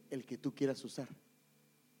que el que tú quieras usar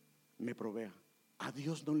me provea. A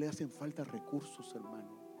Dios no le hacen falta recursos,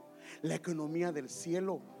 hermano. La economía del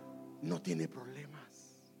cielo no tiene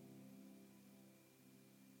problemas.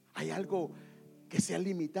 Hay algo que se ha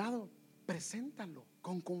limitado, preséntalo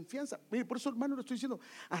con confianza. Mire, por eso, hermano, le estoy diciendo: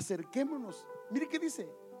 acerquémonos. Mire qué dice: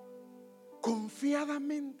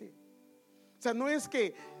 confiadamente. O sea, no es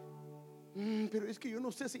que pero es que yo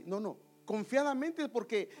no sé si, no, confiadamente,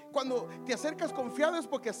 porque cuando te acercas confiado es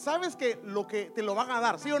porque sabes que lo que te lo van a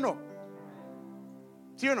dar, ¿sí o no?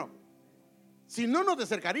 ¿Sí o no? Si no, no te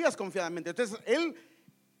acercarías confiadamente. Entonces Él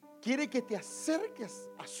quiere que te acerques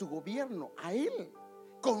a su gobierno, a Él,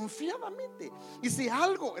 confiadamente. Y si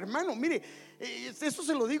algo, hermano, mire, eso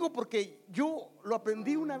se lo digo porque yo lo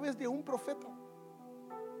aprendí una vez de un profeta.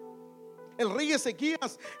 El rey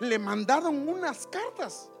Ezequías le mandaron unas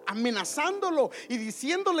cartas amenazándolo y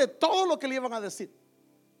diciéndole todo lo que le iban a decir.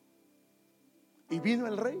 Y vino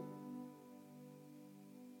el rey,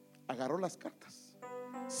 agarró las cartas,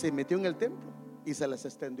 se metió en el templo y se las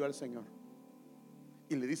extendió al Señor.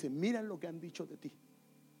 Y le dice: mira lo que han dicho de ti.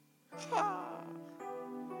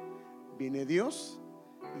 Viene Dios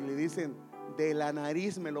y le dicen: de la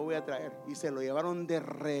nariz me lo voy a traer. Y se lo llevaron de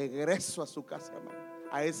regreso a su casa, hermano,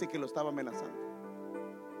 a ese que lo estaba amenazando.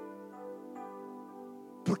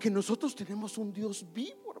 Porque nosotros tenemos un Dios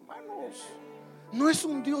vivo, hermanos. No es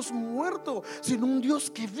un Dios muerto, sino un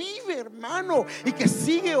Dios que vive, hermano, y que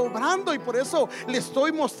sigue obrando. Y por eso le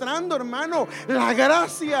estoy mostrando, hermano, la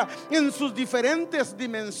gracia en sus diferentes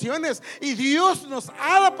dimensiones. Y Dios nos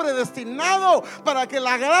ha predestinado para que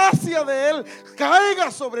la gracia de Él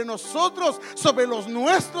caiga sobre nosotros, sobre los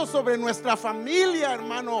nuestros, sobre nuestra familia,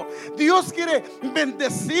 hermano. Dios quiere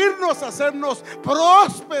bendecirnos, hacernos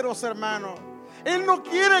prósperos, hermano. Él no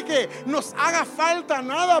quiere que nos haga falta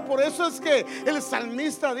nada. Por eso es que el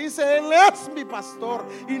salmista dice: Él es mi pastor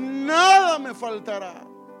y nada me faltará.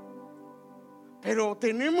 Pero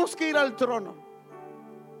tenemos que ir al trono.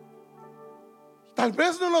 Tal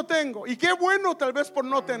vez no lo tengo, y qué bueno tal vez por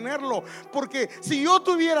no tenerlo, porque si yo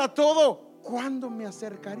tuviera todo, ¿cuándo me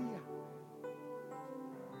acercaría?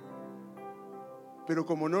 Pero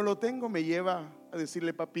como no lo tengo, me lleva a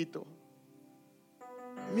decirle: papito,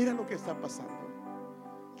 mira lo que está pasando.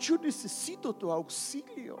 Yo necesito tu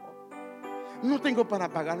auxilio. No tengo para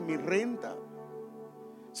pagar mi renta.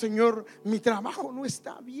 Señor, mi trabajo no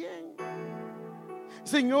está bien.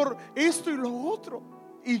 Señor, esto y lo otro.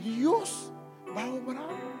 Y Dios va a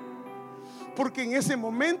obrar, porque en ese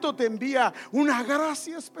momento te envía una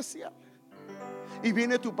gracia especial. Y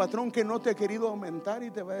viene tu patrón que no te ha querido aumentar y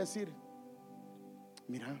te va a decir: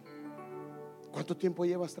 mira, ¿cuánto tiempo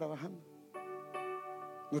llevas trabajando?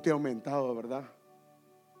 No te ha aumentado, ¿verdad?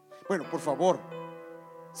 Bueno, por favor,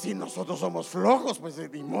 si nosotros somos flojos, pues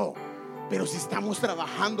ni modo. Pero si estamos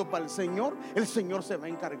trabajando para el Señor se va a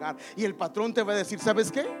encargar. Y el patrón te va a decir: ¿sabes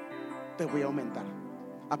qué? Te voy a aumentar.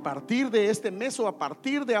 a partir de este mes o a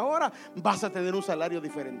partir de ahora vas a tener un salario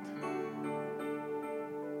diferente.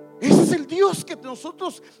 Ese es el Dios que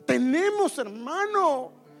nosotros tenemos,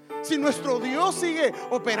 hermano. Si nuestro Dios sigue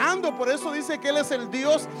operando, por eso dice que Él es el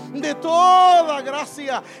Dios de toda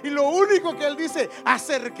gracia. Y lo único que Él dice,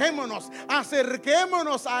 acerquémonos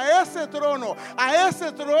a ese trono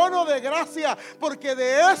de gracia, porque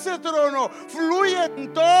de ese trono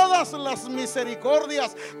fluyen todas las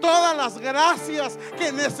misericordias, todas las gracias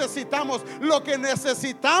que necesitamos. Lo que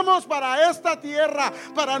necesitamos para esta tierra,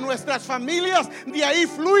 para nuestras familias, de ahí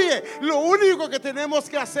fluye. Lo único que tenemos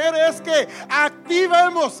que hacer es que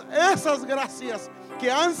activemos esas gracias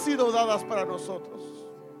que han sido dadas para nosotros.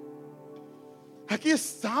 Aquí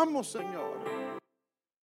estamos, Señor.